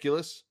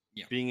ridiculous.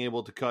 Yeah. Being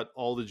able to cut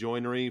all the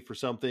joinery for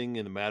something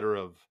in a matter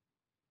of,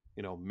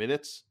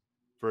 minutes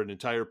for an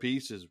entire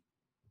piece is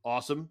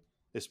awesome,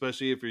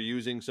 especially if you're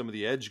using some of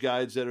the edge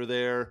guides that are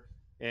there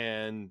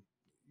and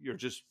you're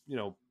just,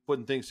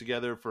 putting things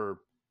together for,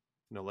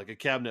 like a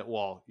cabinet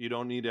wall. You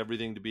don't need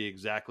everything to be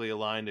exactly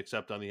aligned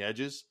except on the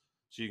edges.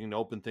 So you can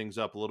open things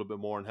up a little bit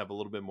more and have a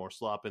little bit more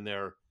slop in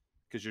there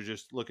because you're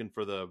just looking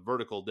for the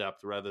vertical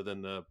depth rather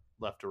than the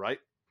left to right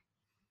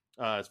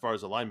as far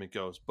as alignment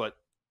goes. But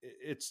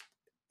it's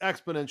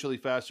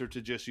exponentially faster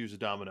to just use a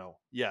Domino.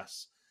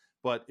 Yes.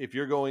 But if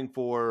you're going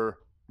for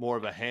more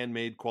of a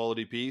handmade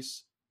quality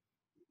piece,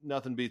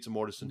 nothing beats a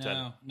mortise and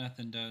tenon. No,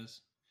 nothing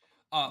does.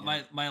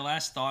 My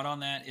last thought on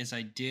that is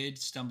I did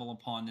stumble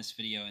upon this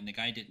video, and the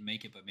guy didn't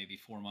make it, but maybe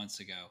 4 months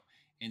ago.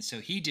 And so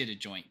he did a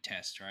joint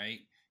test, right?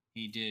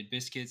 He did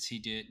biscuits. He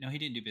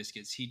didn't do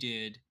biscuits. He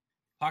did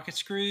pocket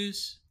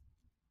screws.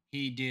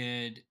 He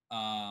did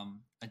a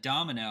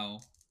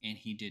domino, and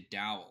he did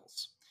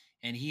dowels.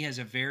 And he has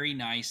a very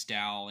nice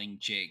doweling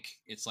jig.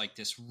 It's like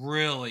this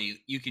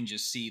really, you can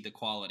just see the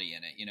quality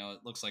in it. It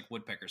looks like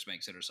Woodpeckers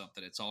makes it or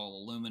something. It's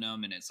all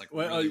aluminum and it's like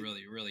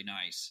really, really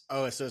nice.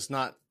 Oh, so it's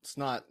not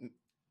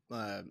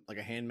like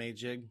a handmade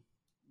jig?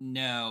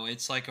 No,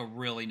 it's like a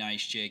really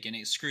nice jig and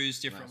it screws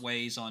different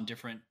ways on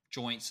different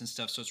joints and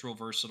stuff. So it's real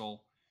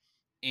versatile.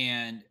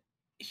 And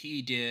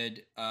he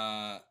did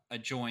a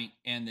joint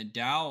and the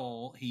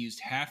dowel, he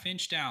used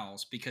 1/2-inch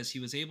dowels because he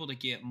was able to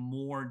get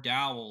more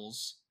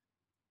dowels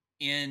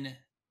in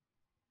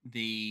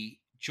the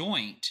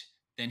joint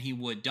than he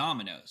would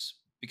dominoes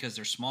because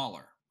they're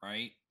smaller,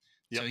 right?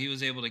 Yep. So he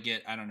was able to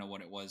get, I don't know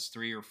what it was,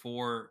 3 or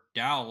 4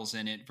 dowels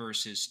in it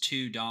versus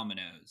 2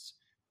 dominoes.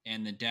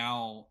 And the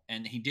dowel,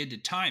 and he did the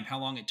time, how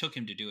long it took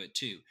him to do it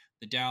too.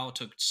 The dowel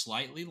took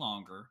slightly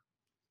longer,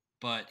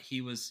 but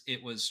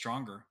it was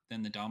stronger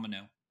than the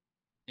domino.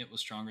 It was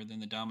stronger than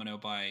the domino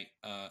by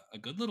a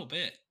good little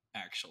bit,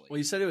 actually. Well,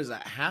 you said it was a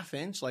 1/2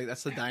 inch, like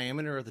that's the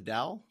diameter of the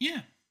dowel?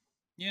 Yeah.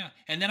 Yeah.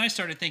 And then I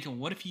started thinking,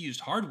 what if you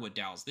used hardwood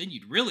dowels? Then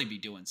you'd really be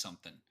doing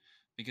something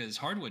because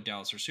hardwood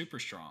dowels are super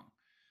strong.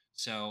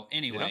 So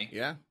anyway,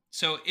 yeah.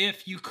 So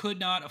if you could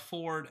not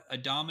afford a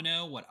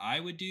domino, what I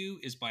would do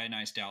is buy a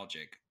nice dowel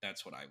jig.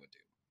 That's what I would do.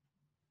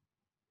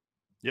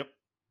 Yep.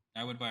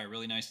 I would buy a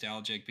really nice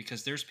dowel jig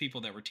because there's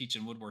people that were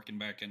teaching woodworking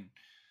back in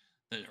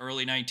the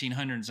early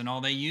 1900s and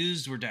all they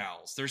used were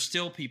dowels. There's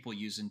still people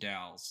using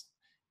dowels.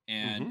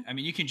 And I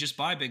mean, you can just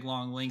buy big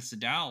long lengths of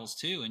dowels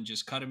too and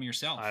just cut them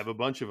yourself. I have a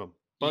bunch of them.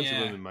 Bunch of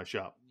them in my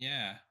shop.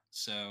 Yeah.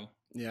 So.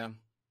 Yeah.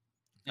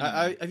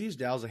 Anyway. I've used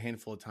dowels a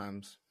handful of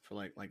times for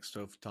like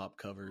stovetop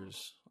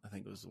covers. I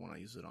think it was the one I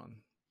used it on.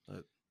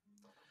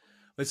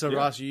 But so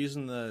Ross, you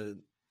using the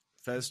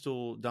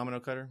Festool domino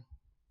cutter?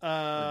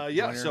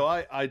 Yeah. So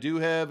I do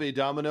have a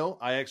domino.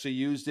 I actually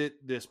used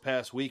it this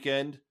past week,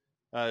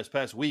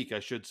 I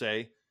should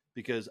say,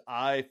 because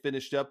I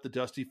finished up the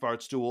Dusty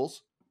Fart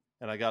stools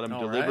and I got them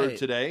delivered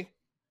today.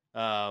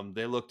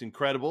 They looked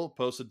incredible.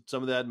 Posted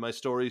some of that in my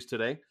stories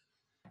today.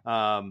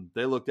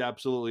 They looked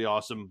absolutely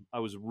awesome. I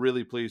was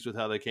really pleased with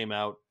how they came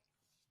out.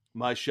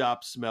 My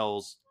shop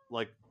smells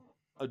like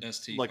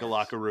a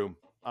locker room.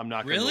 I'm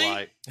not going to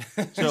lie.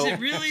 So, is it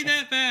really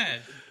that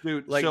bad?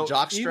 Dude, like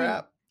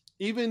jockstrap?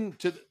 Even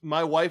to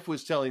my wife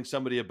was telling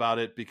somebody about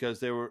it because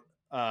they were,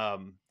 I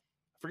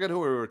forget who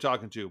we were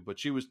talking to, but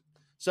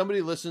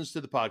somebody listens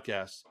to the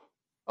podcast.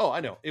 Oh,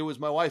 I know. It was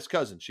my wife's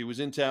cousin. She was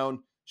in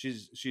town.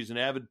 She's an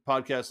avid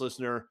podcast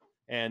listener.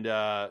 And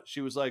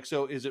she was like,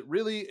 so is it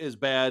really as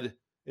bad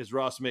as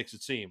Ross makes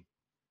it seem?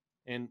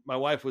 And my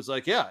wife was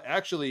like, yeah,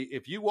 actually,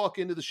 if you walk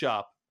into the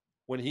shop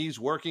when he's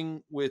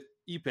working with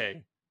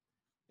Ipe,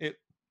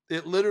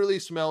 it literally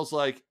smells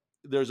like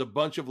there's a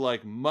bunch of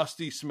like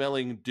musty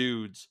smelling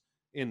dudes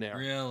in there.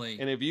 Really?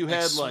 And if you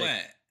had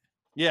sweat.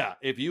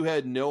 If you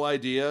had no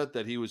idea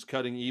that he was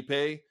cutting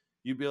Ipe,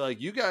 you'd be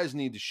like, you guys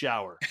need to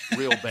shower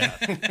real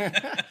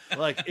bad.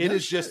 Like it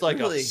is just like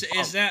really?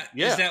 Is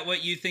that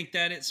what you think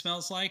that it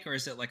smells like, or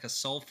is it like a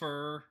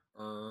sulfur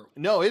or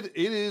no? It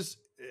is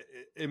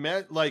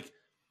like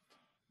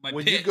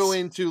when you go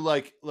into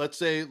like, let's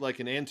say like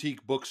an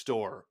antique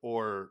bookstore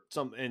or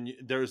some, and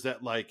there's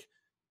that like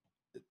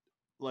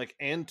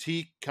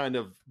antique kind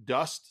of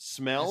dust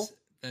smell.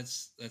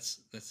 That's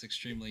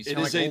extremely. It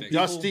is a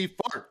dusty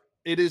fart.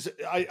 It is.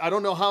 I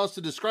don't know how else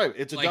to describe it.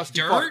 It's a like dusty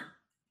dirt? fart.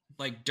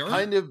 Like dirt.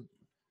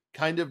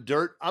 Kind of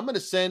dirt. I'm gonna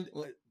send.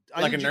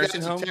 I like need a you guys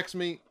nursing to home? text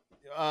me.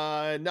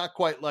 Not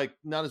quite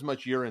not as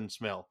much urine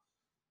smell.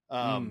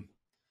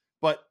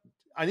 But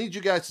I need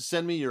you guys to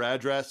send me your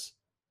address,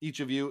 each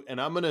of you, and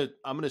I'm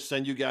gonna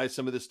send you guys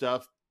some of this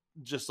stuff,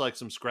 just like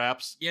some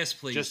scraps. Yes,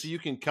 please. Just so you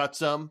can cut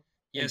some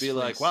and Yes, be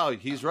like, please. wow,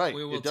 he's right.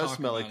 We will It does talk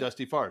smell about like it.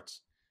 dusty farts.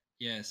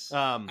 Yes.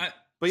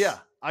 But yeah,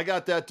 I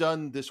got that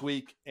done this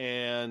week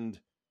and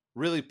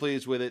really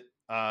pleased with it.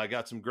 I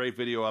got some great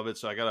video of it,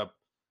 so I got to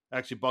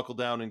actually buckle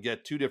down and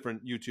get 2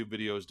 different YouTube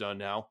videos done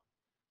now.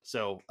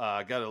 So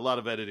I got a lot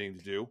of editing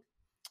to do.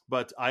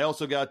 But I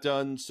also got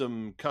done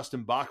some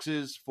custom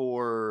boxes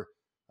for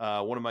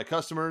one of my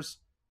customers,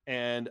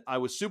 and I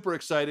was super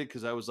excited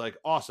because I was like,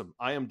 awesome,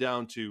 I am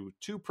down to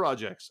 2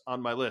 projects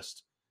on my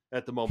list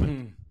at the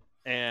moment.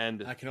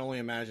 And I can only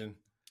imagine.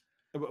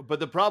 But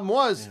the problem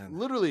was, Man.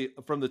 literally,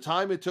 from the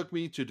time it took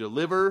me to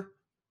deliver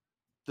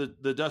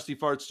the Dusty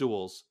Fart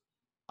stools,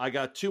 I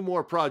got 2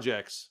 more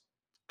projects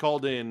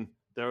called in.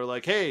 They were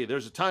like, hey,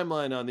 there's a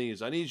timeline on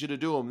these. I need you to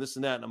do them, this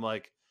and that. And I'm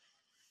like,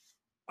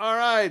 all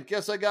right,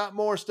 guess I got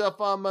more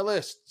stuff on my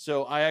list.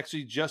 So I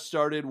actually just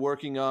started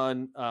working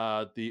on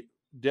the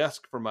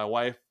desk for my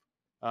wife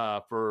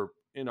for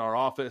in our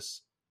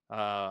office.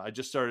 I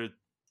just started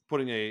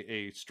putting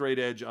a straight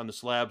edge on the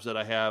slabs that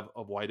I have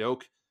of white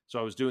oak. So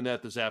I was doing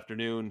that this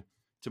afternoon.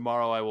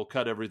 Tomorrow I will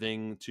cut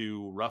everything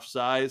to rough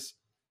size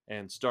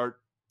and start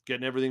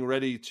getting everything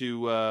ready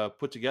to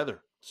put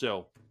together.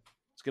 So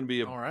it's going to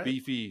be a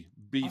beefy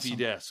Awesome.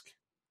 desk.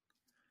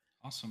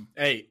 Awesome.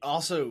 Hey,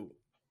 also,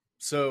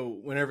 so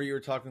whenever you were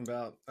talking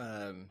about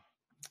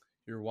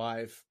your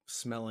wife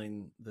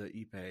smelling the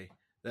Ipe,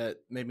 that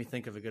made me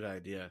think of a good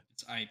idea.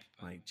 It's Ipe.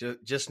 Like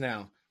just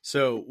now.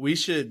 So we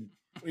should,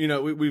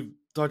 we've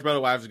talked about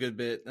our wives a good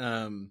bit.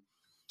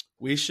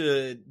 We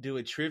should do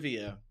a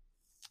trivia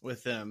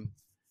with them,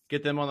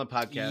 get them on the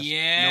podcast.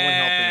 Yeah. No one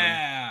helping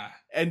them,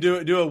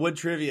 and do a wood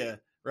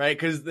trivia, right?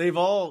 Because they've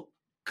all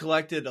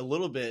collected a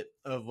little bit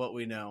of what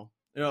we know,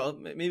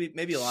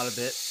 maybe a lot of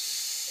it.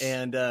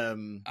 And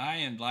I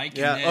am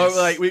liking this.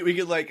 Or like we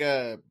could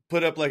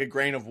put up like a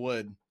grain of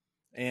wood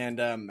and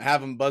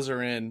have them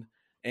buzzer in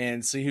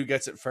and see who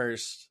gets it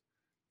first.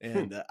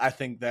 And I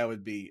think that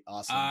would be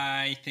awesome.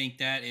 I think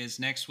that is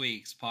next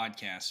week's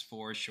podcast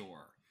for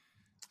sure.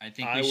 I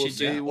think we should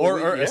do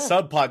a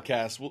sub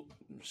podcast.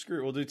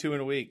 We'll do 2 in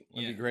a week.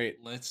 That'd be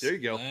great. There you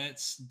go.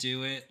 Let's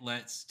do it.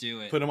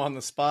 Put them on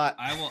the spot.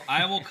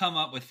 I will come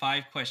up with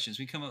 5 questions.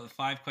 We come up with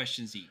 5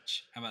 questions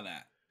each. How about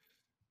that?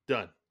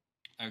 Done.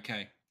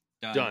 Okay.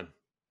 Done.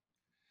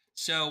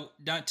 So,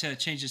 not to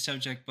change the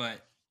subject,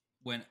 but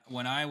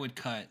when I would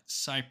cut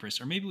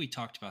cypress, or maybe we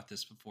talked about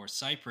this before,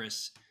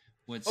 cypress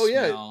would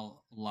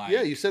smell like...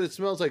 Yeah, you said it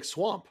smells like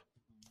swamp.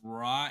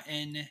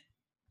 Rotten.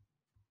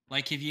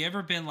 Like, have you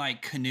ever been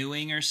like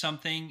canoeing or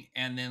something,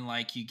 and then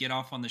like you get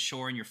off on the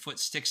shore and your foot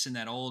sticks in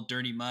that old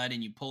dirty mud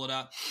and you pull it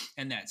up,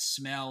 and that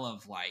smell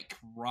of like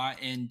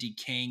rotten,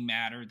 decaying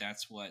matter?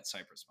 That's what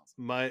cypress smells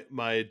like.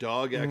 My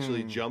dog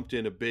actually jumped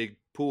in a big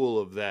pool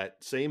of that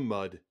same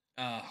mud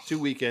 2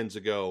 weekends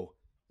ago,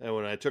 and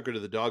when I took her to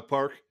the dog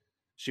park,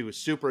 she was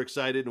super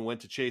excited and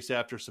went to chase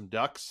after some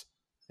ducks,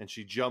 and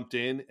she jumped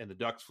in and the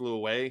ducks flew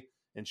away,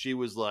 and she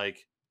was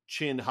like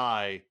chin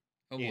high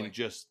and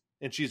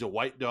she's a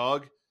white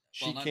dog.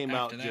 She came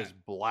out just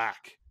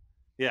black.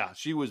 Yeah,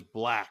 she was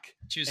black.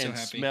 She was and so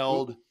happy.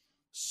 Smelled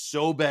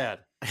so bad.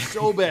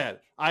 So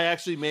bad. I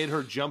actually made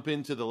her jump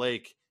into the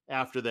lake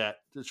after that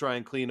to try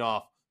and clean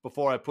off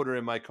before I put her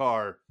in my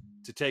car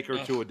to take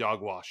her to a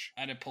dog wash.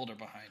 I'd have pulled her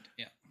behind.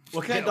 Yeah.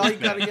 What kind of dog you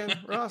got again,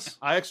 Ross?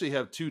 I actually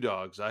have 2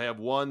 dogs. I have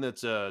one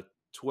that's a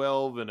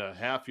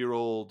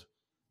 12-and-a-half-year-old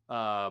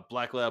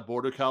black lab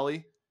border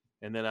collie.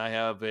 And then I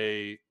have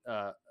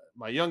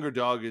my younger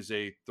dog is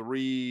a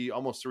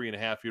almost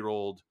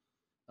 3-and-a-half-year-old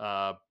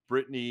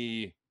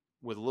Brittany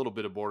with a little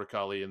bit of border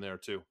collie in there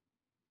too.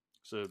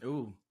 So,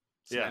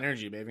 some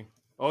energy, baby.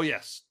 Oh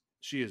yes,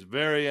 she is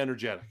very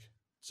energetic.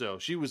 So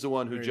she was the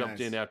one who jumped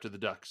in after the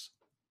ducks.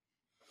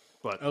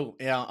 But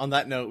on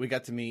that note, we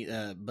got to meet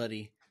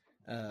Buddy,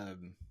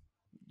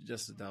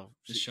 just a dog.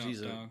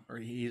 She's dog.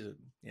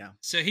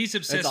 So he's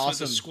obsessed with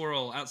the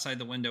squirrel outside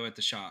the window at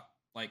the shop.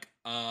 Like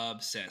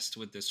obsessed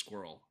with this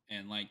squirrel,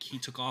 and like he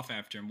took off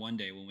after him one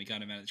day when we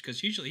got him out,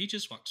 because usually he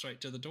just walks right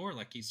to the door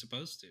like he's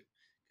supposed to,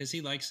 because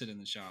he likes it in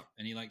the shop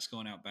and he likes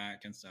going out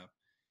back and stuff.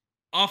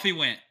 Off he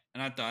went,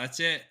 and I thought, that's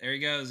it, there he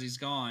goes, he's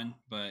gone.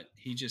 But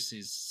he just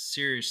is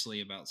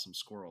seriously about some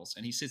squirrels,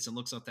 and he sits and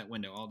looks out that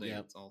window all day.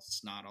 It's all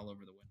snot all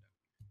over the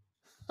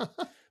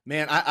window.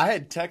 Man, I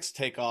had Tex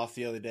take off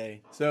the other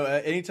day. So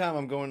anytime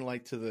I'm going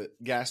like to the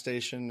gas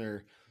station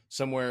or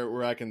somewhere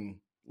where I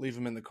can leave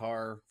him in the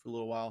car for a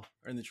little while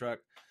or in the truck,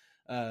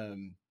 I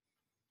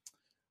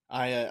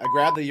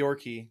grab the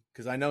Yorkie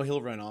because I know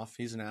he'll run off.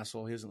 He's an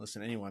asshole. He doesn't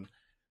listen to anyone.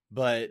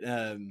 But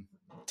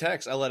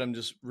Tex, I let him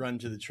just run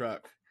to the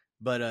truck.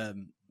 But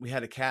we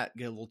had a cat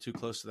get a little too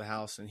close to the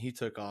house, and he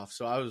took off.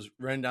 So I was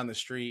running down the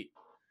street,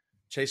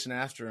 chasing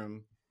after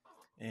him.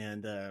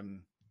 And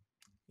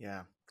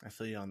I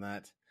feel you on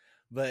that.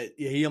 But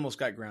yeah, he almost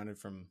got grounded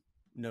from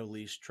no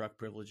leash truck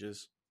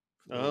privileges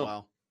for a little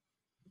while.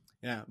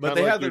 Yeah, but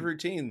they have the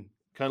routine.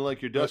 Kind of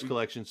like your dust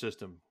collection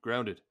system.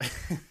 Grounded.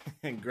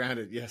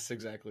 Grounded, yes,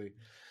 exactly.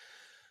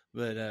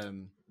 But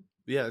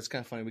yeah, it's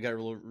kind of funny. We got a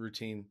little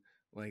routine.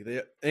 Like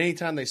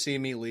anytime they see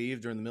me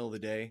leave during the middle of the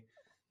day,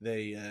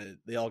 they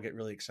all get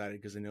really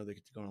excited because they know they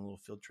get to go on a little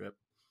field trip.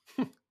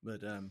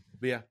 But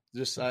yeah,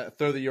 just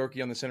throw the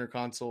Yorkie on the center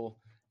console,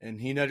 and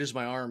he nudges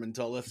my arm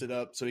until I lift it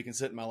up so he can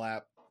sit in my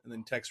lap, and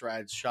then Tex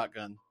rides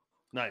shotgun.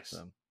 Nice.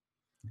 So,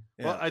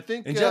 yeah. Well, I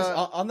think and just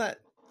on that,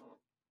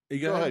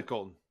 go ahead,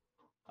 Colton.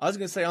 I was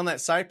gonna say on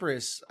that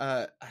cypress,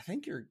 I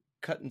think you're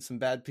cutting some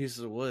bad pieces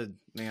of wood,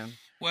 man.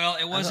 Well,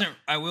 it wasn't.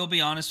 I will be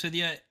honest with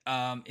you.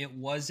 It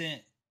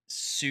wasn't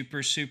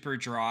super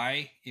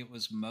dry. It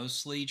was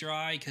mostly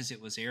dry because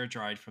it was air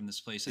dried from this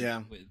place.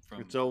 Yeah,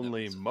 it's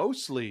only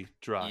mostly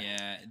dry.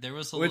 Yeah, there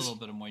was a little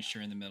bit of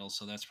moisture in the middle,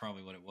 so that's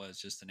probably what it was.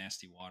 Just the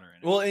nasty water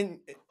in it. Well,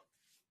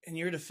 in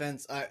your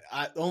defense,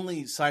 I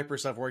only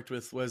cypress I've worked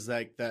with was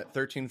like that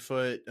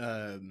 13-foot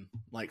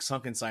like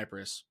sunken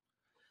cypress,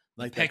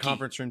 like that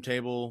conference room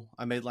table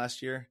I made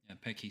last year. Yeah,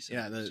 Pecky.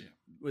 Yeah,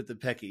 with the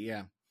Pecky.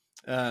 Yeah,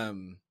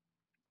 and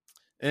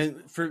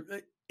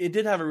it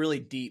did have a really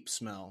deep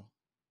smell.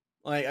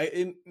 Like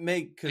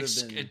could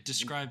have been.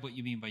 Describe what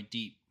you mean by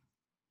deep.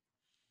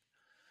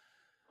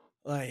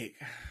 Like,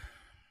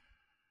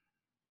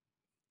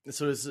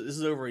 so this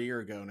is over a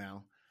year ago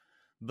now,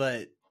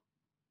 but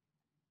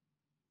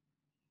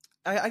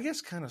I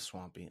guess kind of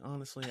swampy,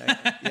 honestly.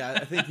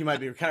 I think you might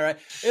be kind of right.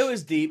 It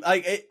was deep.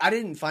 I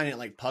didn't find it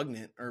like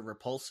pugnacious or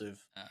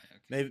repulsive.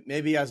 Okay.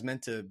 Maybe I was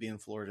meant to be in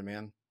Florida,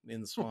 man,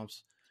 in the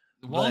swamps.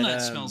 The walnut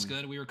smells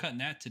good. We were cutting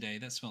that today.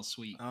 That smells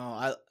sweet.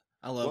 Oh,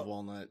 I love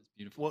walnut. It's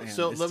beautiful. Well, man,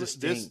 so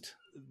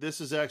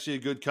this is actually a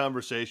good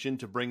conversation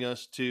to bring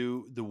us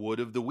to the wood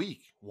of the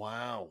week.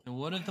 Wow. The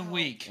wood of the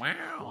week.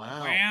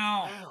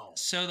 Wow.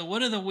 So the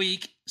wood of the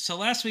week. So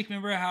last week,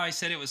 remember how I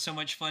said it was so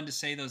much fun to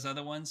say those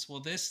other ones? Well,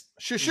 this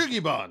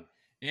Shishugibon.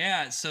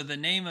 Yeah. So the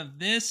name of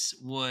this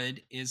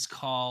wood is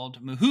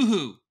called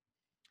Mahoohoo.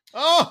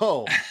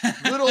 Oh,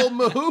 good old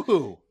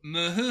Mahoohoo.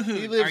 Mahoohoo.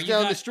 He lives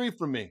down the street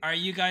from me. Are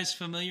you guys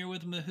familiar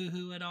with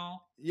Mahoohoo at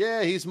all?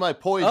 Yeah, he's my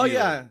poison. Oh,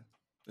 yeah.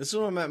 This is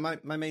one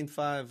of my main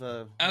five.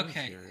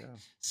 Okay. Here, yeah.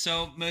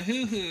 So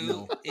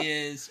Mahoohoo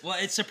is,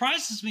 well, it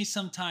surprises me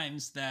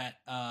sometimes that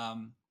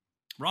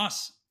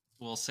Ross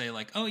will say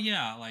like, oh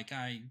yeah, like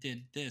I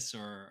did this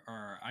or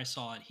I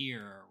saw it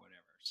here or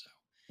whatever. So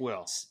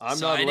well, I'm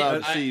not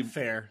allowed to see.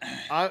 Fair.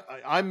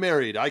 I'm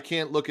married. I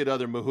can't look at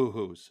other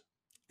Mahoohoos.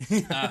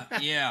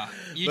 Yeah,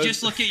 you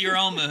just look at your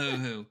own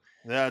Mahoohoo.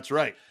 That's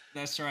right.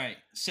 That's right.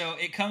 So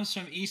it comes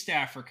from East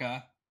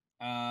Africa,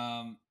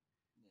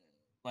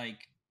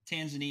 like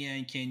Tanzania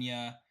and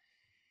Kenya,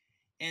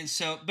 and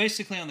so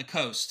basically on the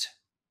coast.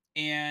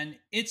 And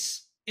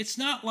it's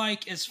not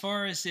like, as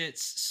far as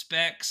its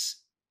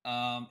specs,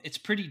 it's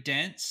pretty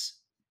dense,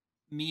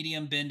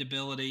 medium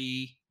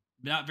bendability,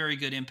 not very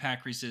good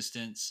impact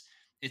resistance.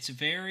 It's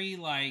very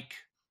like,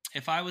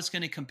 if I was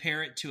going to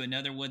compare it to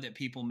another wood that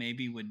people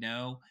maybe would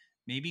know,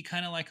 maybe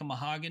kind of like a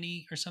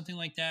mahogany or something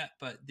like that,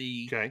 but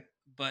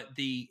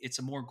it's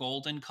a more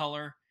golden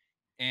color,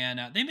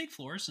 and they make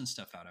floors and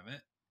stuff out of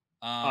it.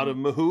 Out of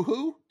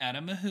Mahoohoo? Out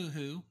of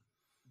Mahoohoo.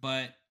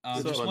 But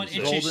there's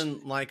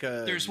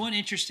one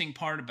interesting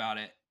part about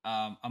it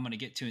I'm going to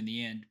get to in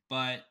the end,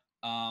 but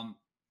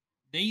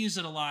they use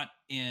it a lot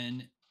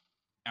in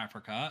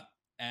Africa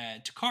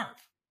to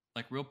carve,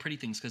 like real pretty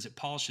things, because it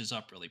polishes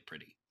up really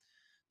pretty.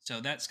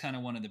 So that's kind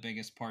of one of the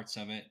biggest parts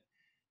of it.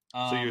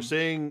 So you're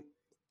saying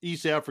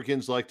East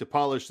Africans like to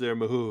polish their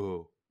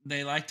Mahoohoo?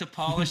 They like to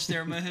polish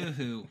their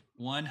Mahoohoo,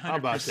 100%. How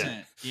about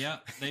that?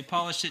 Yep, they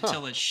polish it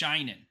till it's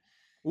shining.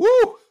 Woo!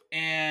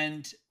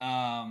 And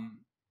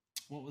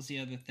what was the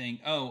other thing?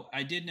 Oh,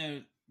 I did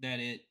know that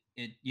it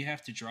you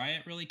have to dry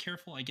it really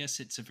careful. I guess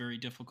it's a very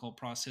difficult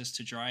process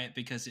to dry it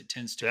because it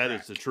tends to crack. That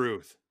is the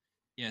truth.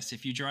 Yes,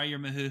 if you dry your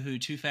Mahoohoo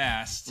too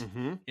fast,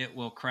 it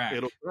will crack.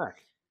 It'll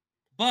crack.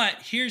 But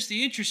here's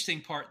the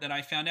interesting part that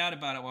I found out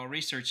about it while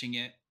researching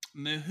it.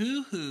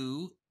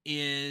 Mahoohoo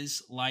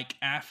is like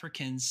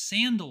African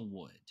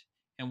sandalwood.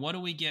 And what do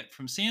we get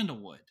from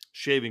sandalwood?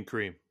 Shaving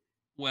cream.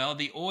 Well,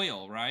 the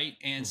oil, right?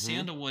 And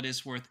sandalwood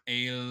is worth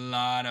a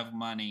lot of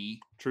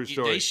money. True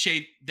story.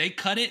 They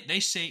cut it.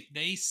 They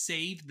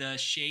save the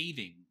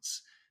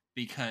shavings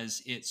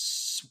because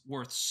it's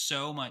worth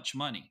so much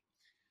money.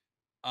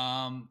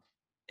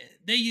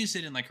 They use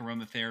it in like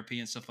aromatherapy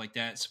and stuff like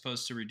that. It's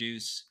supposed to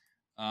reduce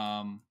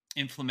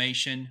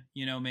inflammation,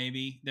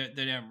 maybe.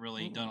 They haven't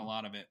really done a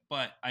lot of it.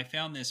 But I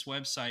found this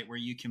website where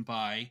you can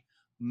buy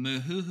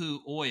Mahoohoo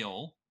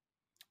oil.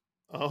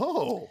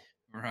 Oh.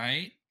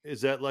 Right?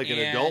 Is that like an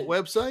adult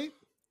website?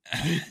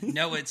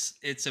 No, it's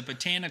a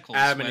botanicals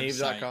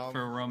website for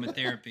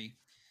aromatherapy.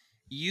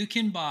 You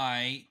can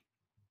buy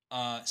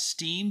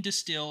steam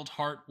distilled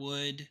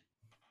heartwood.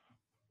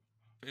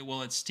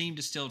 Well, it's steam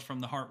distilled from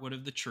the heartwood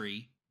of the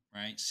tree,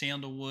 right?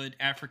 Sandalwood,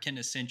 African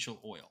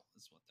essential oil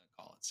is what they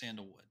call it,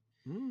 sandalwood.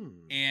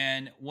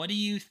 And what do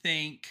you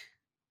think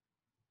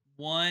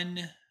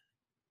one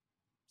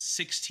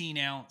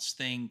 16-ounce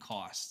thing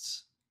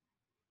costs?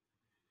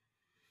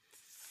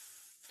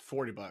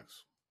 $40.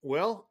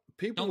 Well,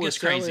 people Don't were get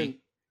crazy.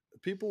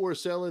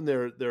 selling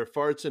their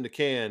farts in a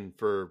can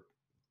for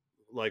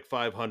like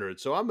 $500.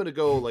 So I'm going to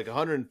go like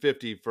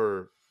 $150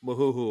 for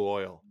Mahoohoo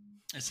oil?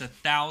 It's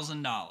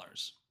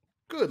 $1,000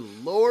 Good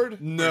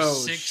Lord. No, for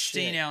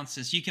 16 shit.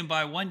 ounces. You can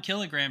buy 1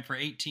 kilogram for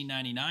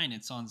 $18.99.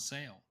 It's on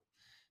sale.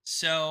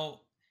 So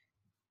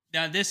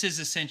now this is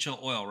essential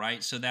oil,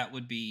 right? So that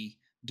would be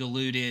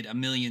diluted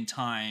 1,000,000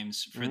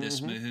 times for this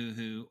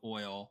Mahoohoo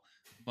oil,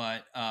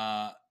 but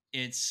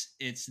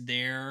it's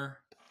their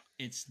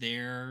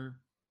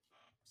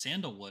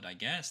sandalwood, I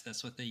guess.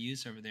 That's what they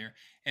use over there.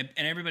 And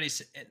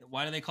everybody's,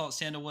 why do they call it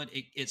sandalwood?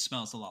 It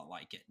smells a lot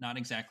like it. Not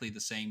exactly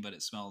the same, but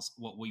it smells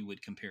what we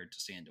would compare it to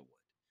sandalwood.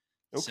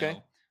 Okay.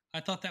 So I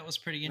thought that was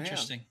pretty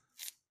interesting.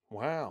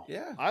 Wow.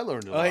 Yeah. I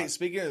learned a Oh, lot. hey,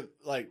 speaking of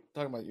like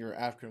talking about your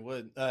African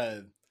wood,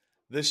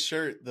 this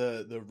shirt,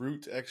 the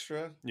Root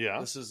Extra. Yeah.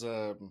 This is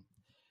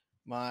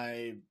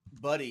my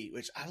buddy,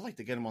 which I'd like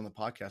to get him on the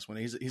podcast when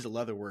he's a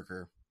leather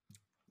worker.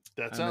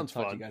 That I'm sounds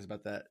gonna talk fun. to you guys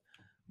about that.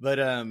 But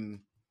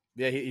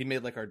yeah, he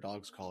made like our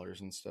dogs' collars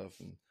and stuff.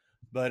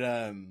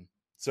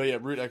 So yeah,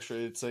 Root Extra.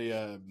 It's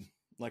a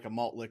like a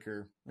malt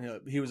liquor. You know,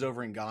 he was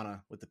over in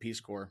Ghana with the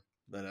Peace Corps,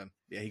 but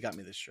yeah, he got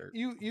me this shirt.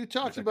 You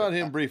talked about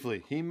him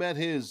briefly. He met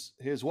his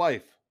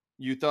wife.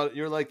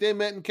 You're like, they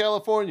met in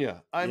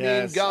California. I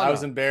mean, Ghana. I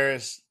was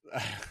embarrassed.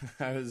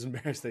 I was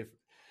embarrassed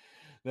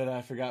that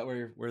I forgot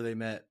where they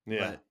met.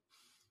 Yeah.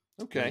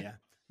 But, okay. yeah.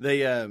 They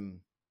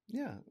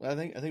yeah. I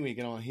think we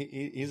get on.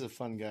 He's a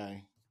fun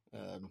guy.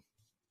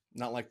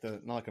 Not like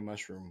a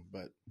mushroom,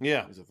 but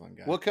Yeah. he's a fun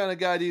guy. What kind of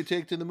guy do you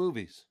take to the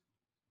movies?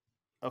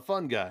 A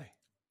fun guy.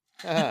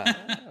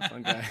 A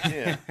fun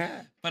guy.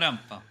 Yeah. But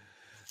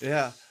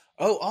Yeah.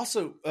 Oh,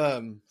 also,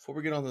 before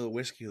we get on to the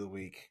whiskey of the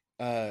week,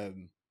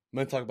 I'm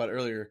going to talk about it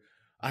earlier.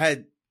 I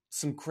had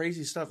some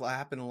crazy stuff that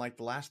happened in like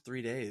the last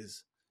 3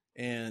 days.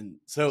 And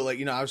so like,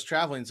 I was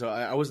traveling, so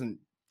I wasn't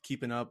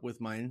keeping up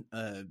with my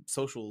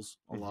socials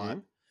a lot.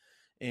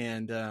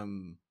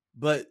 And,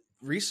 but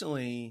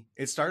recently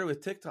it started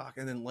with TikTok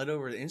and then led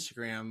over to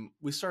Instagram.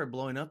 We started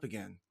blowing up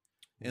again.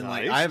 And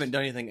like, I haven't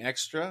done anything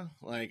extra.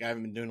 Like I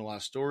haven't been doing a lot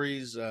of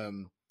stories,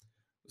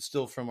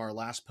 still from our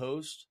last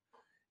post.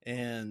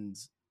 And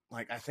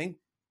like, I think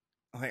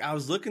like I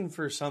was looking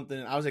for something.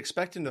 I was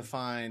expecting to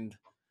find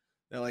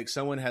that like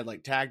someone had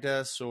like tagged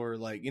us or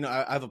like,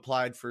 I've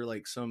applied for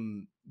like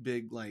some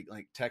big, like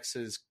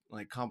Texas,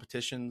 like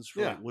competitions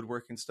for like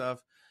woodworking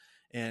stuff.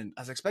 And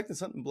I was expecting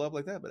something to blow up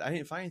like that, but I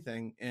didn't find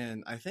anything.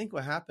 And I think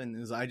what happened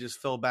is I just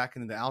fell back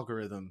into the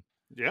algorithm.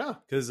 Yeah.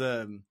 Cause,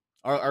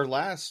 our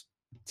last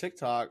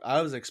TikTok,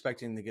 I was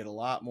expecting to get a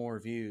lot more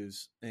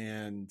views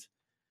and,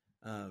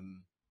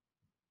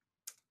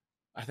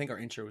 I think our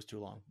intro was too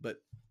long, but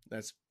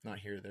that's not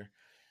here or there.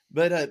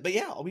 But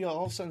yeah, we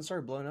all of a sudden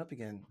started blowing up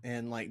again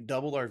and like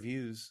doubled our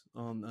views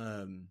on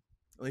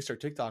at least our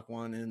TikTok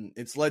one, and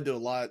it's led to a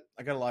lot.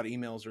 I got a lot of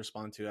emails to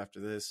respond to after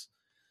this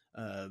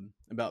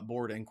about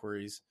board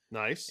inquiries.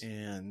 Nice.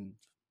 And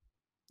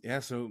yeah,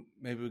 so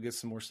maybe we'll get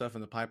some more stuff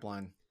in the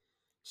pipeline.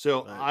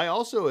 So I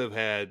also have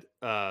had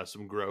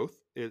some growth.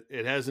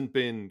 It hasn't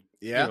been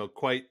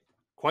quite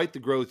the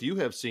growth you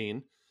have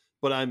seen,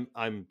 but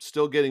I'm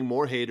still getting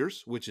more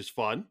haters, which is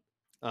fun.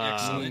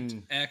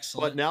 Excellent.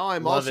 But now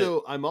I'm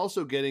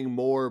also getting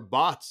more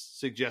bots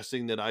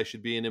suggesting that I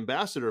should be an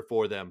ambassador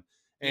for them.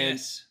 And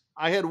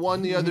I had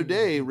one the other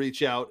day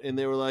reach out and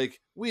they were like,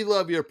 "We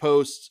love your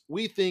posts.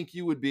 We think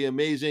you would be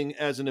amazing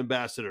as an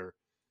ambassador."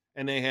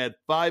 And they had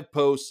 5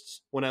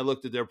 posts. When I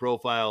looked at their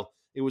profile,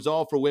 it was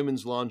all for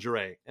women's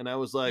lingerie. And I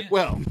was like,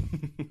 well,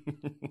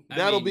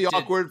 that'll be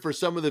awkward for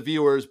some of the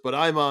viewers, but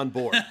I'm on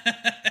board.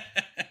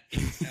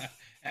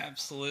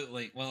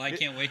 Absolutely. Well, I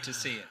can't wait to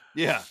see it.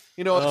 Yeah.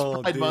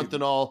 It's Pride Month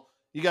and all.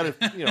 You got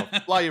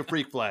to, fly your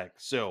freak flag.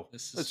 So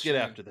let's get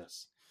after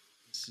this.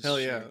 Hell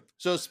yeah.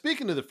 So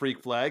speaking of the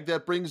freak flag,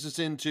 that brings us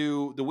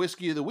into the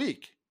whiskey of the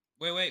week.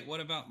 Wait. What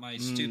about my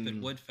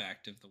stupid wood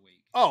fact of the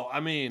week? Oh, I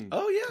mean,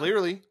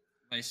 clearly.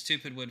 My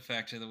stupid wood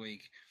fact of the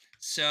week.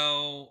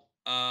 So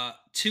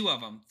 2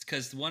 of them,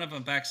 because one of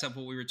them backs up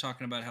what we were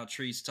talking about, how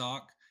trees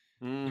talk.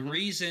 The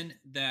reason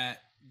that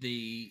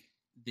the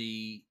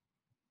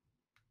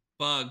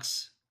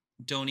bugs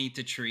don't eat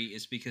the tree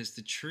is because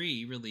the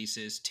tree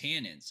releases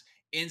tannins.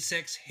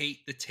 Insects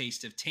hate the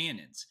taste of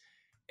tannins,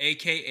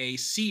 aka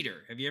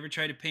cedar. Have you ever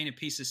tried to paint a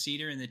piece of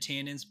cedar and the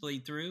tannins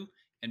bleed through?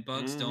 And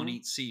bugs don't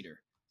eat cedar.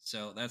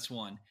 So that's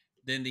one.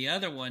 Then the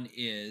other one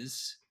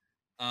is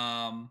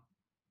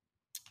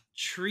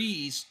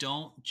trees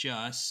don't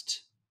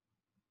just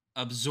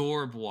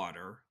absorb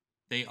water,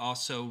 they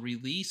also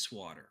release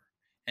water.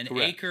 An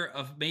acre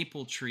of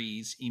maple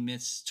trees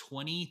emits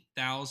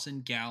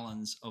 20,000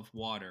 gallons of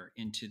water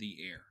into the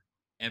air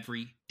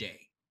every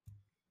day.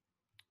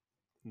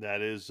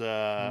 That is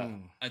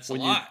that's a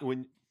lot.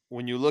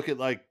 When you look at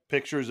like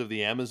pictures of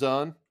the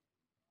Amazon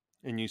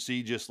and you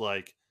see just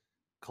like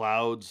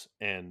clouds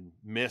and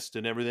mist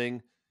and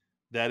everything,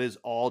 that is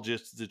all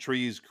just the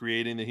trees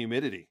creating the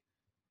humidity.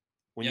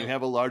 When you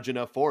have a large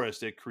enough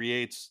forest, it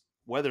creates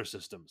weather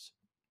systems.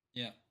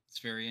 Yeah. It's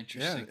very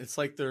interesting. Yeah, it's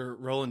like they're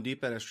rolling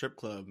deep at a strip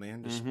club,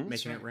 man. Just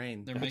making it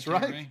rain. They're making it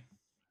rain.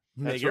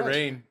 Make it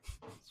rain.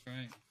 That's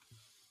right.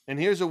 And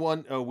here's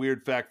a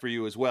weird fact for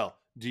you as well.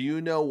 Do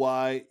you know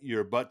why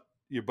your butt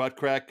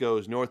crack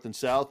goes north and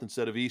south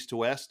instead of east to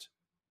west?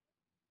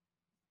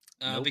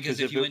 Nope. Because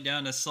if you went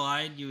down a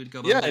slide, you would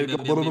go. Yeah, it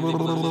would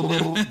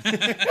go.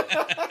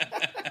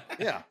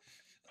 Yeah.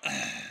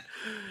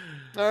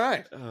 All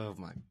right. Oh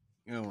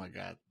my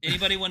God.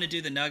 Anybody want to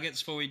do the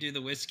nuggets before we do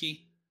the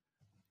whiskey,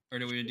 or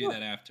do we do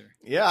that after?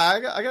 Yeah, I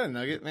got a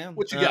nugget, man.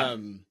 What you got?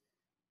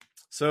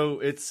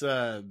 So it's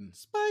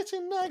Spicy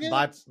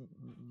nuggets.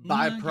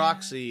 by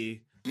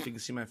proxy. If you can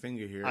see my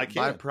finger here, I can.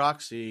 By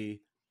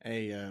proxy,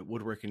 a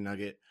woodworking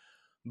nugget,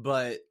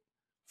 but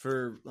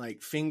for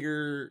like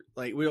finger,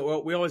 like we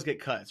always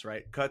get cuts,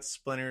 right? Cuts,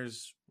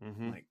 splinters,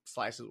 like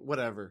slices,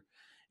 whatever.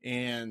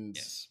 And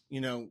you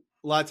know,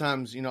 a lot of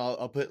times, you know,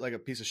 I'll put like a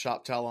piece of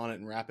shop towel on it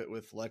and wrap it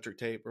with electric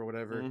tape or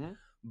whatever.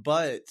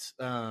 But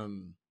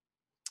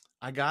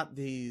I got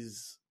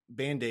these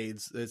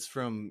Band-Aids that's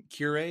from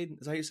Curade. Is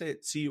that how you say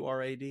it?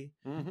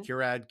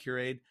 Curad?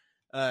 Curade.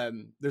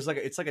 There's like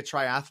it's like a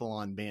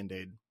triathlon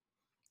Band-Aid,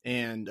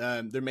 and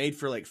they're made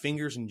for like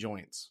fingers and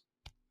joints.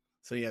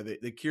 So yeah,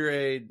 the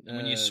Curade.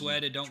 When you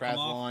sweat, it don't come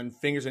off.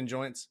 Fingers and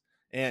joints.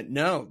 And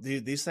no,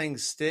 dude, these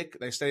things stick.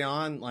 They stay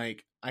on.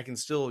 Like I can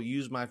still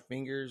use my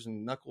fingers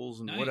and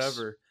knuckles and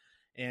whatever.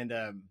 And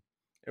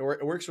it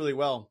works really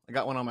well. I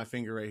got one on my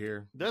finger right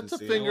here. That's a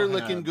finger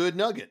licking good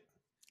nugget.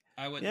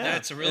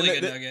 That's a really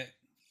good nugget.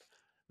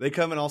 They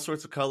come in all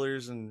sorts of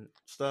colors and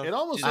stuff. It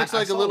almost looks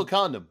like a little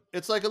condom.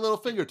 It's like a little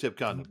fingertip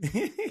condom.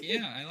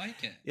 Yeah, I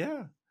like it.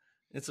 Yeah.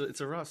 It's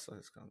a Ross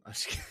size condom.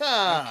 Okay.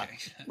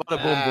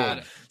 Bada boom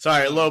boom.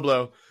 Sorry, low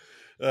blow.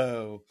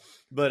 Oh,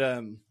 but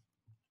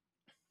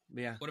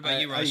yeah. What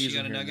about you, Ross? You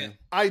got a nugget?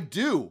 I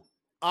do.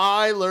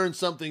 I learned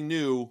something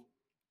new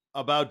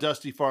about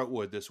Dusty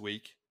Fartwood this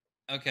week.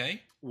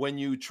 Okay. When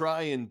you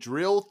try and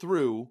drill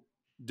through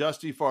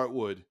Dusty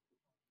Fartwood,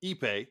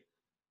 Ipe,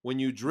 when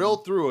you drill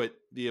through it,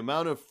 the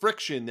amount of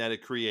friction that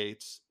it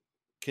creates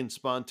can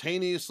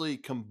spontaneously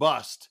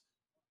combust.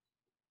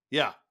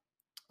 Yeah.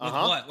 With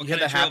what? What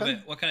kind of drill bit?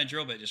 What kind of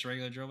drill bit? Just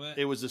regular drill bit?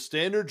 It was a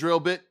standard drill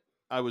bit.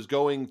 I was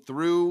going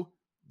through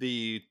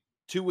the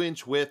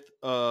 2-inch width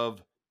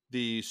of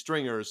the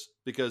stringers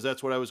because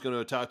that's what I was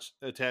going to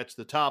attach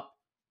the top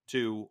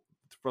to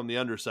from the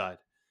underside.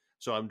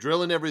 So I'm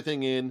drilling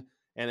everything in,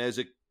 and as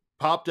it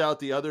popped out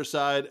the other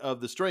side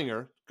of the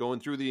stringer, going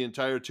through the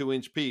entire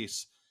 2-inch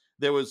piece,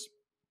 there was,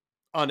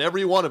 on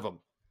every one of them,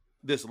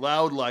 this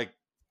loud, like,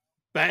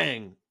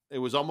 bang. It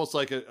was almost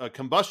like a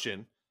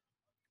combustion,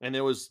 and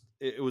it was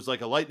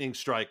like a lightning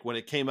strike when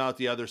it came out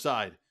the other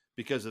side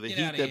because of the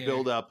heat that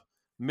built up,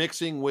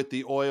 mixing with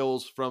the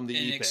oils from the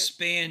and Ipe.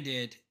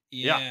 Expanded.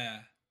 Yeah.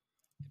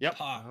 Yep.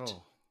 Popped.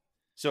 Oh.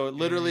 So it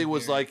literally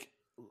was like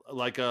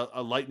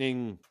a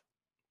lightning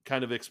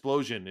kind of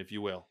explosion, if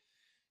you will.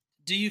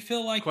 Do you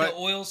feel like the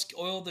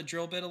oil the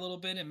drill bit a little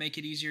bit and make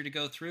it easier to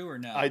go through, or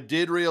no? I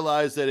did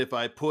realize that if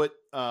I put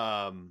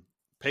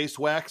paste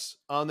wax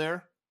on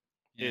there,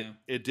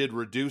 it did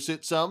reduce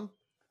it some,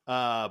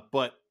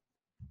 but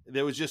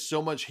there was just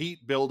so much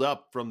heat build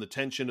up from the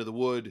tension of the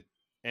wood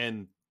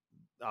and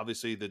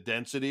obviously the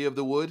density of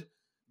the wood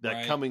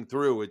that coming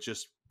through, it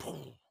just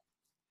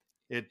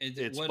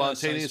it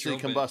spontaneously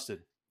combusted.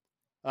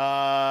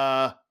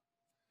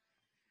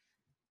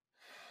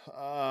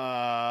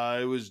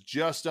 It was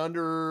just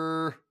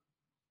under,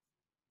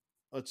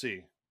 let's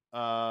see,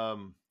 30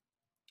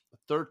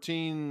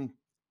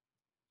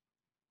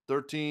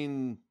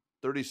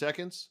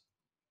 seconds.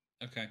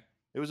 Okay.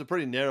 It was a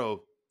pretty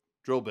narrow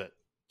drill bit.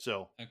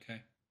 So.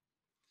 Okay.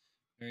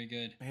 Very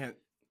good. Man,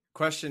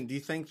 question. Do you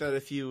think that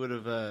if you would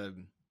have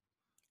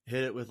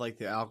hit it with like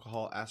the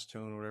alcohol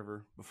acetone or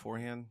whatever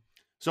beforehand?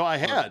 So I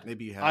had.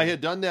 Maybe you had. I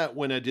had done that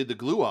when I did the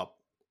glue up,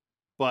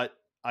 but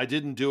I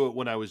didn't do it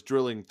when I was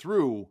drilling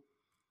through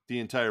the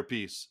entire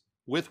piece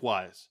with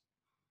Wise.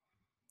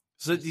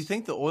 So do you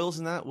think the oils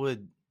in that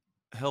would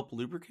help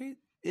lubricate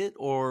it,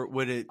 or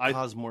would it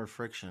cause more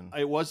friction?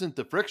 It wasn't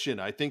the friction.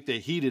 I think they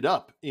heated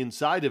up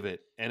inside of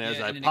it. And as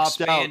I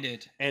popped out,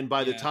 and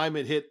by the time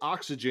it hit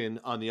oxygen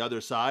on the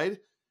other side,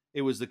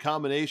 it was the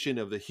combination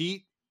of the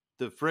heat,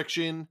 the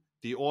friction,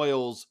 the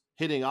oils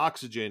hitting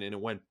oxygen, and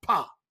it went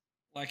pop.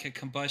 Like a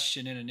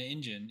combustion in an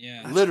engine,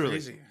 yeah. That's literally.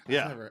 Crazy.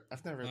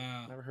 I've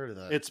never heard of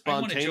that. It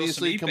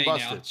spontaneously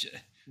combusted.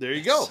 There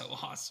you go. So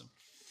awesome.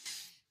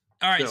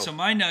 All right, so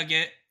my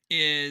nugget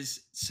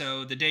is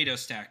the dado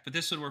stack, but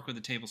this would work with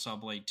a table saw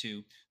blade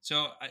too.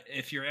 So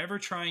if you're ever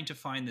trying to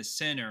find the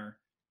center,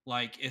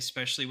 like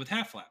especially with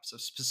half laps,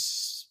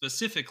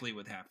 specifically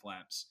with half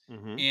laps,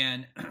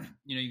 and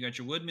you got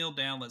your wood mill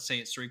down, let's say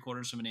it's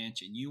 3/4 of an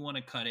inch, and you want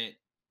to cut it,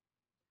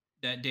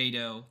 that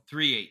dado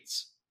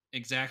 3/8.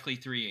 Exactly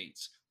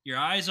 3/8. Your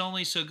eye's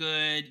only so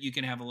good. You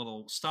can have a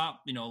little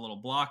stop, a little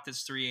block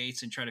that's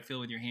 3/8 and try to feel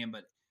with your hand.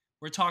 But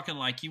we're talking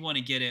like you want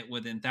to get it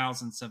within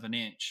thousandths of an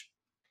inch.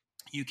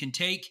 You can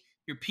take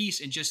your piece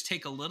and just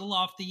take a little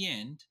off the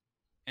end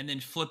and then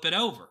flip it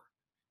over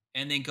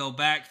and then go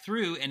back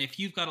through. And if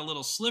you've got a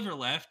little sliver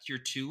left, you're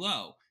too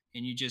low.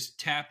 And you just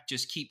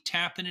keep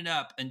tapping it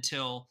up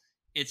until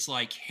it's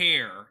like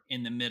hair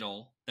in the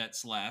middle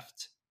that's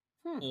left.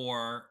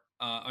 or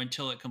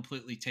until it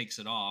completely takes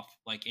it off,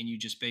 like, and you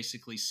just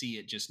basically see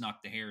it just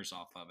knock the hairs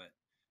off of it.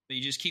 But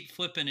you just keep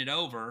flipping it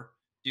over,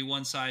 do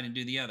one side and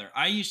do the other.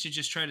 I used to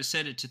just try to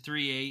set it to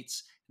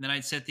 3/8, and then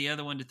I'd set the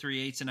other one to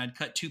 3/8, and I'd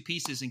cut 2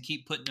 pieces and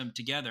keep putting them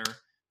together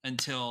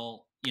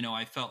until,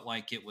 I felt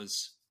like it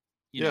was,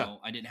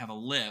 I didn't have a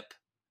lip.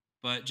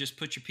 But just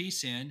put your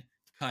piece in,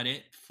 cut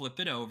it, flip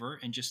it over,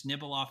 and just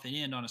nibble off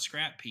the end on a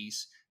scrap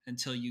piece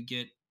until you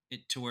get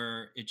it to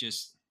where it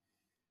just,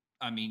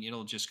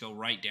 it'll just go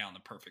right down the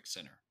perfect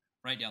center.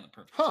 Right down the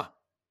perfect center.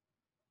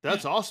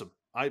 That's awesome.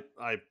 I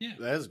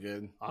that is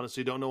good.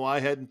 Honestly don't know why I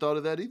hadn't thought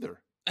of that either.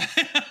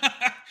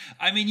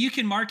 You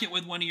can mark it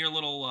with one of your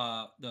little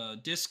the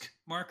disc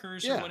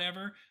markers or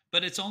whatever,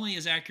 but it's only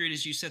as accurate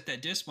as you set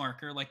that disc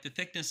marker. Like the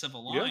thickness of a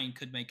line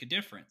could make a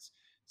difference.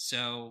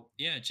 So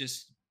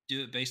just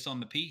do it based on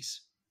the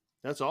piece.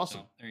 That's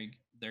awesome. So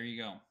there you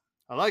go.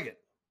 I like it.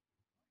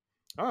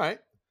 All right.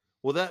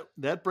 Well,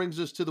 that brings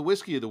us to the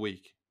whiskey of the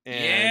week.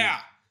 And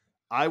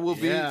I will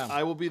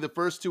be the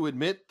first to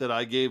admit that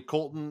I gave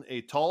Colton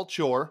a tall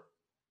chore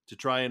to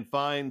try and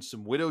find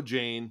some Widow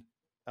Jane,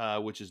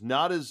 which is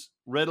not as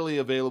readily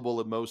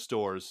available at most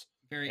stores.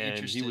 Very and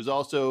interesting. He was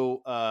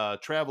also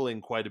traveling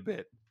quite a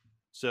bit.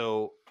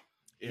 So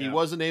he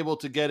wasn't able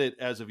to get it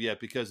as of yet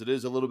because it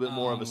is a little bit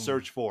more of a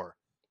search for.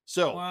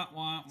 So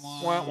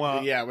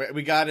yeah,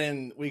 we got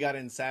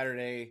in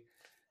Saturday,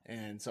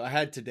 and so I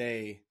had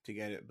today to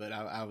get it, but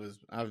I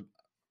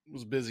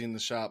was busy in the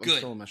shop. Good. I'm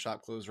still in my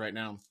shop clothes right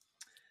now,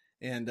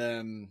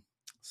 and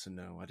so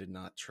no, I did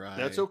not try.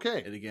 That's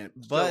okay. It again,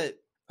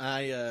 but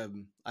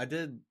I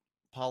did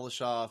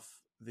polish off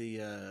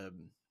the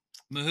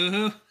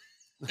Mahoohoo.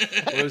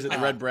 What was it? The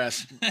red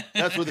breast.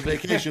 That's what the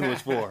vacation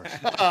was for.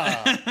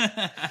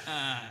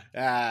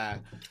 That's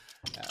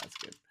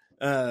good.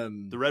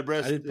 The red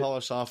breast. I did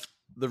polish off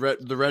the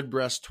red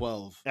breast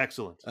 12.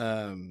 Excellent.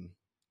 Well,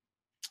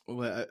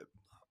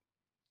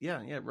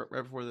 right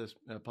before this,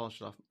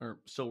 polished it off, or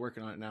still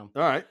working on it now.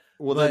 All right.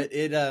 Well, but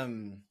it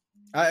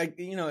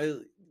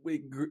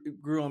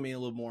grew on me a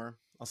little more.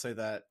 I'll say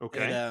that.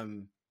 Okay.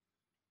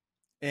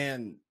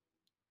 And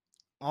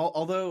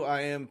although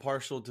I am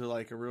partial to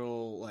like a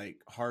real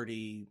like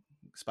hearty,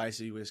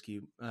 spicy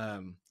whiskey,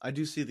 I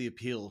do see the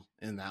appeal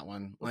in that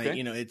one. Like,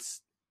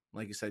 it's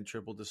like you said,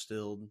 triple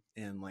distilled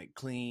and like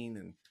clean,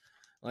 and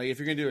like if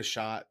you're gonna do a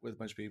shot with a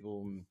bunch of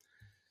people,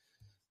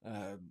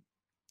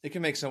 it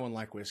can make someone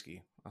like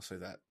whiskey. I'll say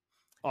that.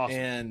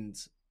 Awesome.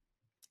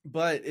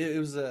 But it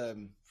was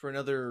for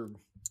another,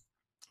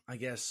 I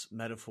guess,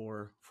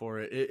 metaphor for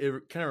it.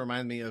 It kind of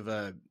reminded me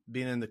of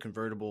being in the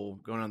convertible,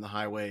 going on the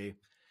highway,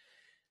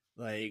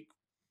 like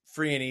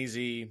free and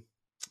easy.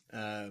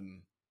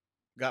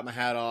 Got my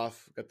hat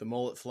off, got the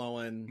mullet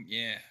flowing.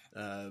 Yeah.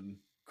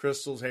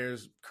 Crystal's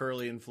hair's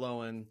curly and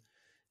flowing,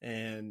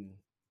 and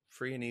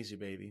free and easy,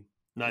 baby.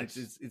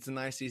 Nice. It's a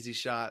nice, easy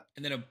shot.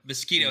 And then a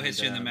mosquito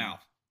hits you in the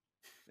mouth.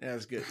 Yeah,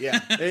 it's good. Yeah.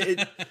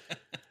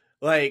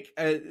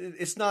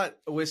 It's not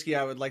a whiskey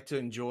I would like to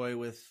enjoy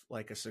with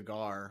like a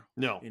cigar.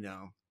 No.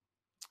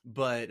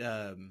 But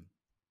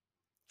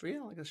for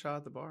like a shot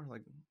at the bar,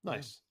 like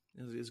nice.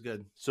 It's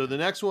good. So the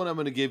next one I'm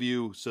going to give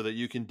you so that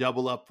you can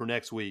double up for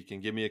next week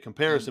and give me a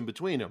comparison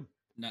between them.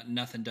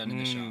 Nothing done in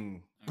the shop.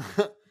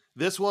 Okay.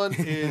 This one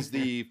is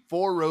the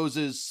Four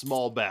Roses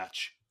small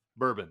batch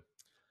bourbon.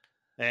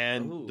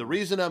 And the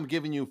reason I'm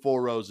giving you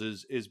Four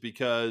Roses is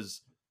because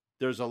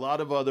there's a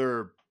lot of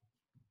other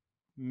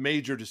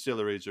major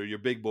distilleries or your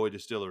big boy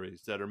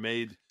distilleries that are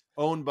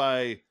owned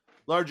by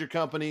larger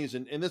companies.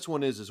 And this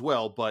one is as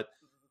well. But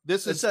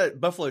it's at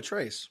Buffalo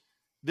Trace.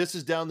 This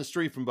is down the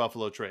street from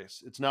Buffalo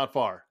Trace. It's not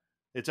far.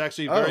 It's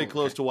actually very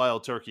close to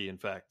Wild Turkey, in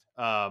fact,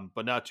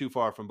 but not too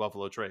far from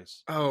Buffalo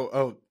Trace.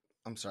 Oh,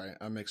 I'm sorry.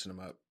 I'm mixing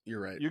them up. You're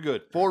right. You're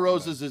good. Four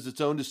Roses is its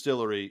own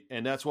distillery,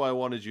 and that's why I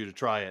wanted you to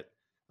try it.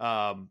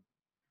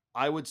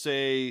 I would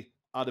say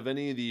out of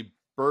any of the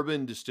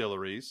bourbon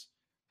distilleries,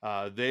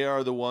 they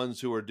are the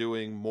ones who are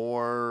doing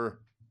more.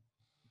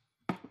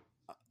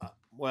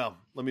 Well,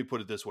 let me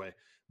put it this way.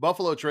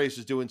 Buffalo Trace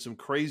is doing some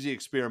crazy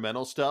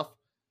experimental stuff,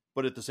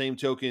 but at the same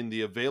token,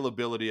 the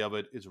availability of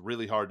it is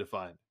really hard to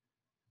find.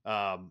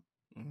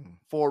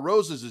 Four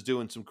Roses is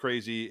doing some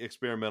crazy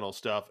experimental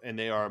stuff, and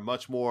they are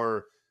much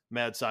more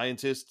mad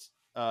scientists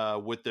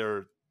with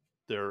their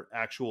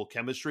actual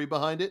chemistry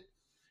behind it,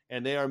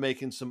 and they are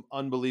making some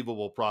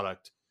unbelievable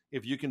product.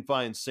 If you can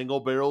find single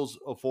barrels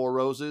of Four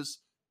Roses,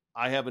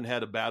 I haven't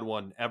had a bad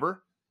one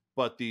ever,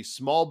 but the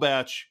small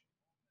batch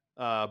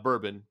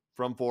bourbon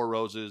from Four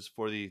Roses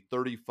for the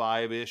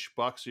 35-ish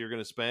bucks you're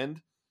going to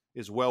spend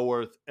is well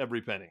worth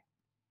every penny.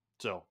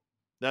 So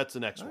that's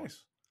the next one.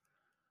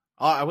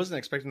 I wasn't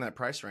expecting that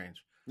price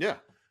range. Yeah.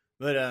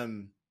 But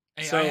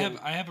hey,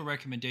 I have a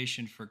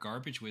recommendation for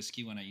garbage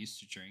whiskey when I used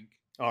to drink.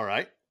 All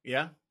right.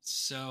 Yeah.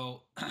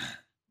 So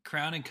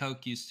Crown and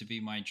Coke used to be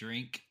my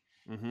drink.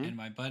 Mm-hmm. And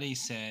my buddy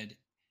said,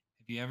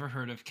 have you ever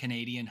heard of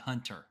Canadian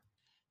Hunter?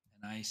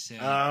 And I said,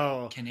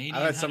 Canadian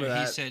Hunter.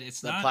 He said,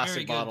 it's not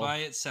very good by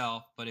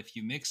itself, but if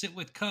you mix it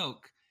with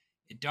Coke,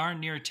 it darn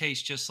near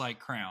tastes just like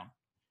Crown.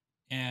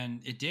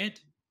 And it did.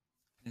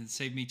 And it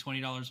saved me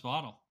 $20 a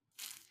bottle.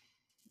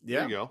 Yeah.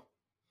 There you go.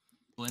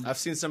 Blended. I've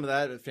seen some of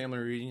that at family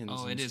reunions.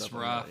 Oh, and it is stuff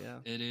like rough. that,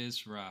 yeah. It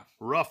is rough.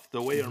 Rough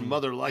the way your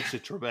mother likes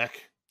it, Trebek.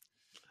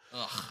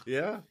 Ugh.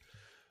 Yeah.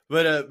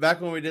 But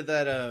back when we did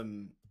that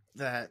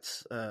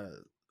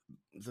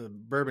the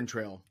Bourbon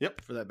Trail.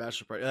 Yep. For that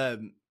bachelor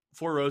party.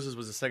 Four Roses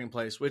was the second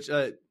place, which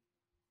I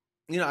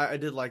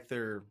did like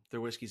their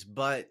whiskeys,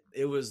 but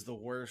it was the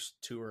worst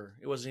tour.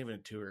 It wasn't even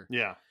a tour.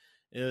 Yeah.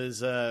 It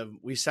was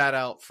we sat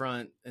out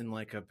front in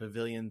like a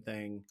pavilion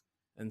thing,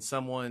 and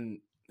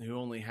someone who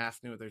only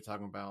half knew what they were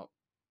talking about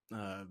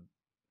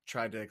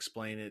tried to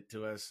explain it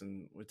to us,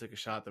 and we took a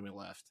shot, then we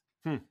left.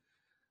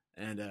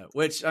 And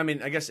which, I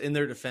mean, I guess in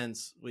their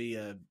defense, we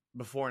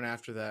before and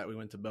after that we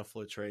went to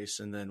Buffalo Trace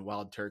and then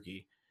Wild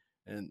Turkey,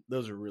 and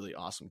those are really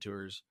awesome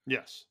tours.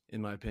 Yes,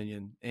 in my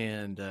opinion.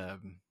 And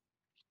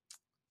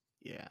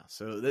yeah,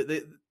 so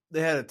they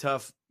had a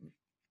tough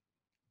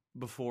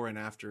before and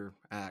after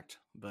act,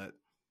 but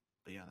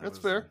yeah, that's was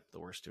fair. The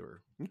worst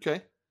tour. Okay.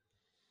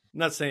 I'm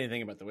not saying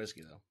anything about the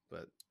whiskey though,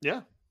 but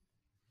yeah.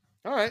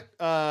 All right.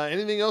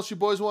 Anything else you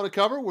boys want to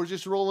cover? We're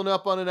just rolling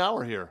up on an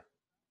hour here.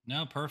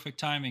 No, perfect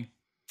timing.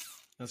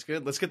 that's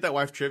good. Let's get that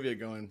wife trivia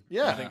going.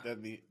 Yeah. I think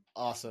that'd be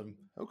awesome.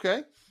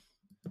 Okay.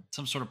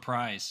 Some sort of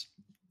prize.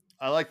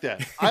 I like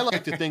that. I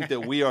like to think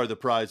that we are the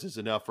prizes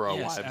enough for our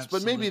Yes, wives,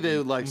 but maybe absolutely. they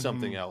would like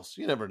something else.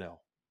 You never know.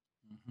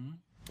 Mm-hmm.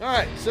 All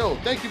right. So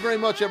thank you very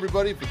much,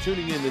 everybody, for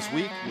tuning in this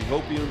week. We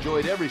hope you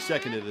enjoyed every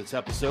second of this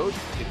episode.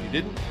 If you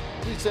didn't,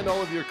 please send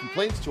all of your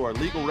complaints to our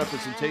legal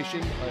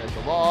representation at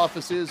the law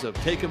offices of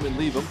Take 'em and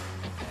Leave 'em.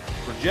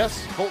 For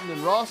Jess, Colton,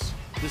 and Ross,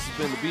 this has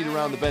been the Beat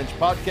Around the Bench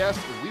podcast,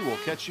 and we will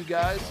catch you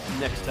guys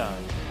next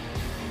time.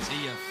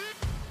 See ya.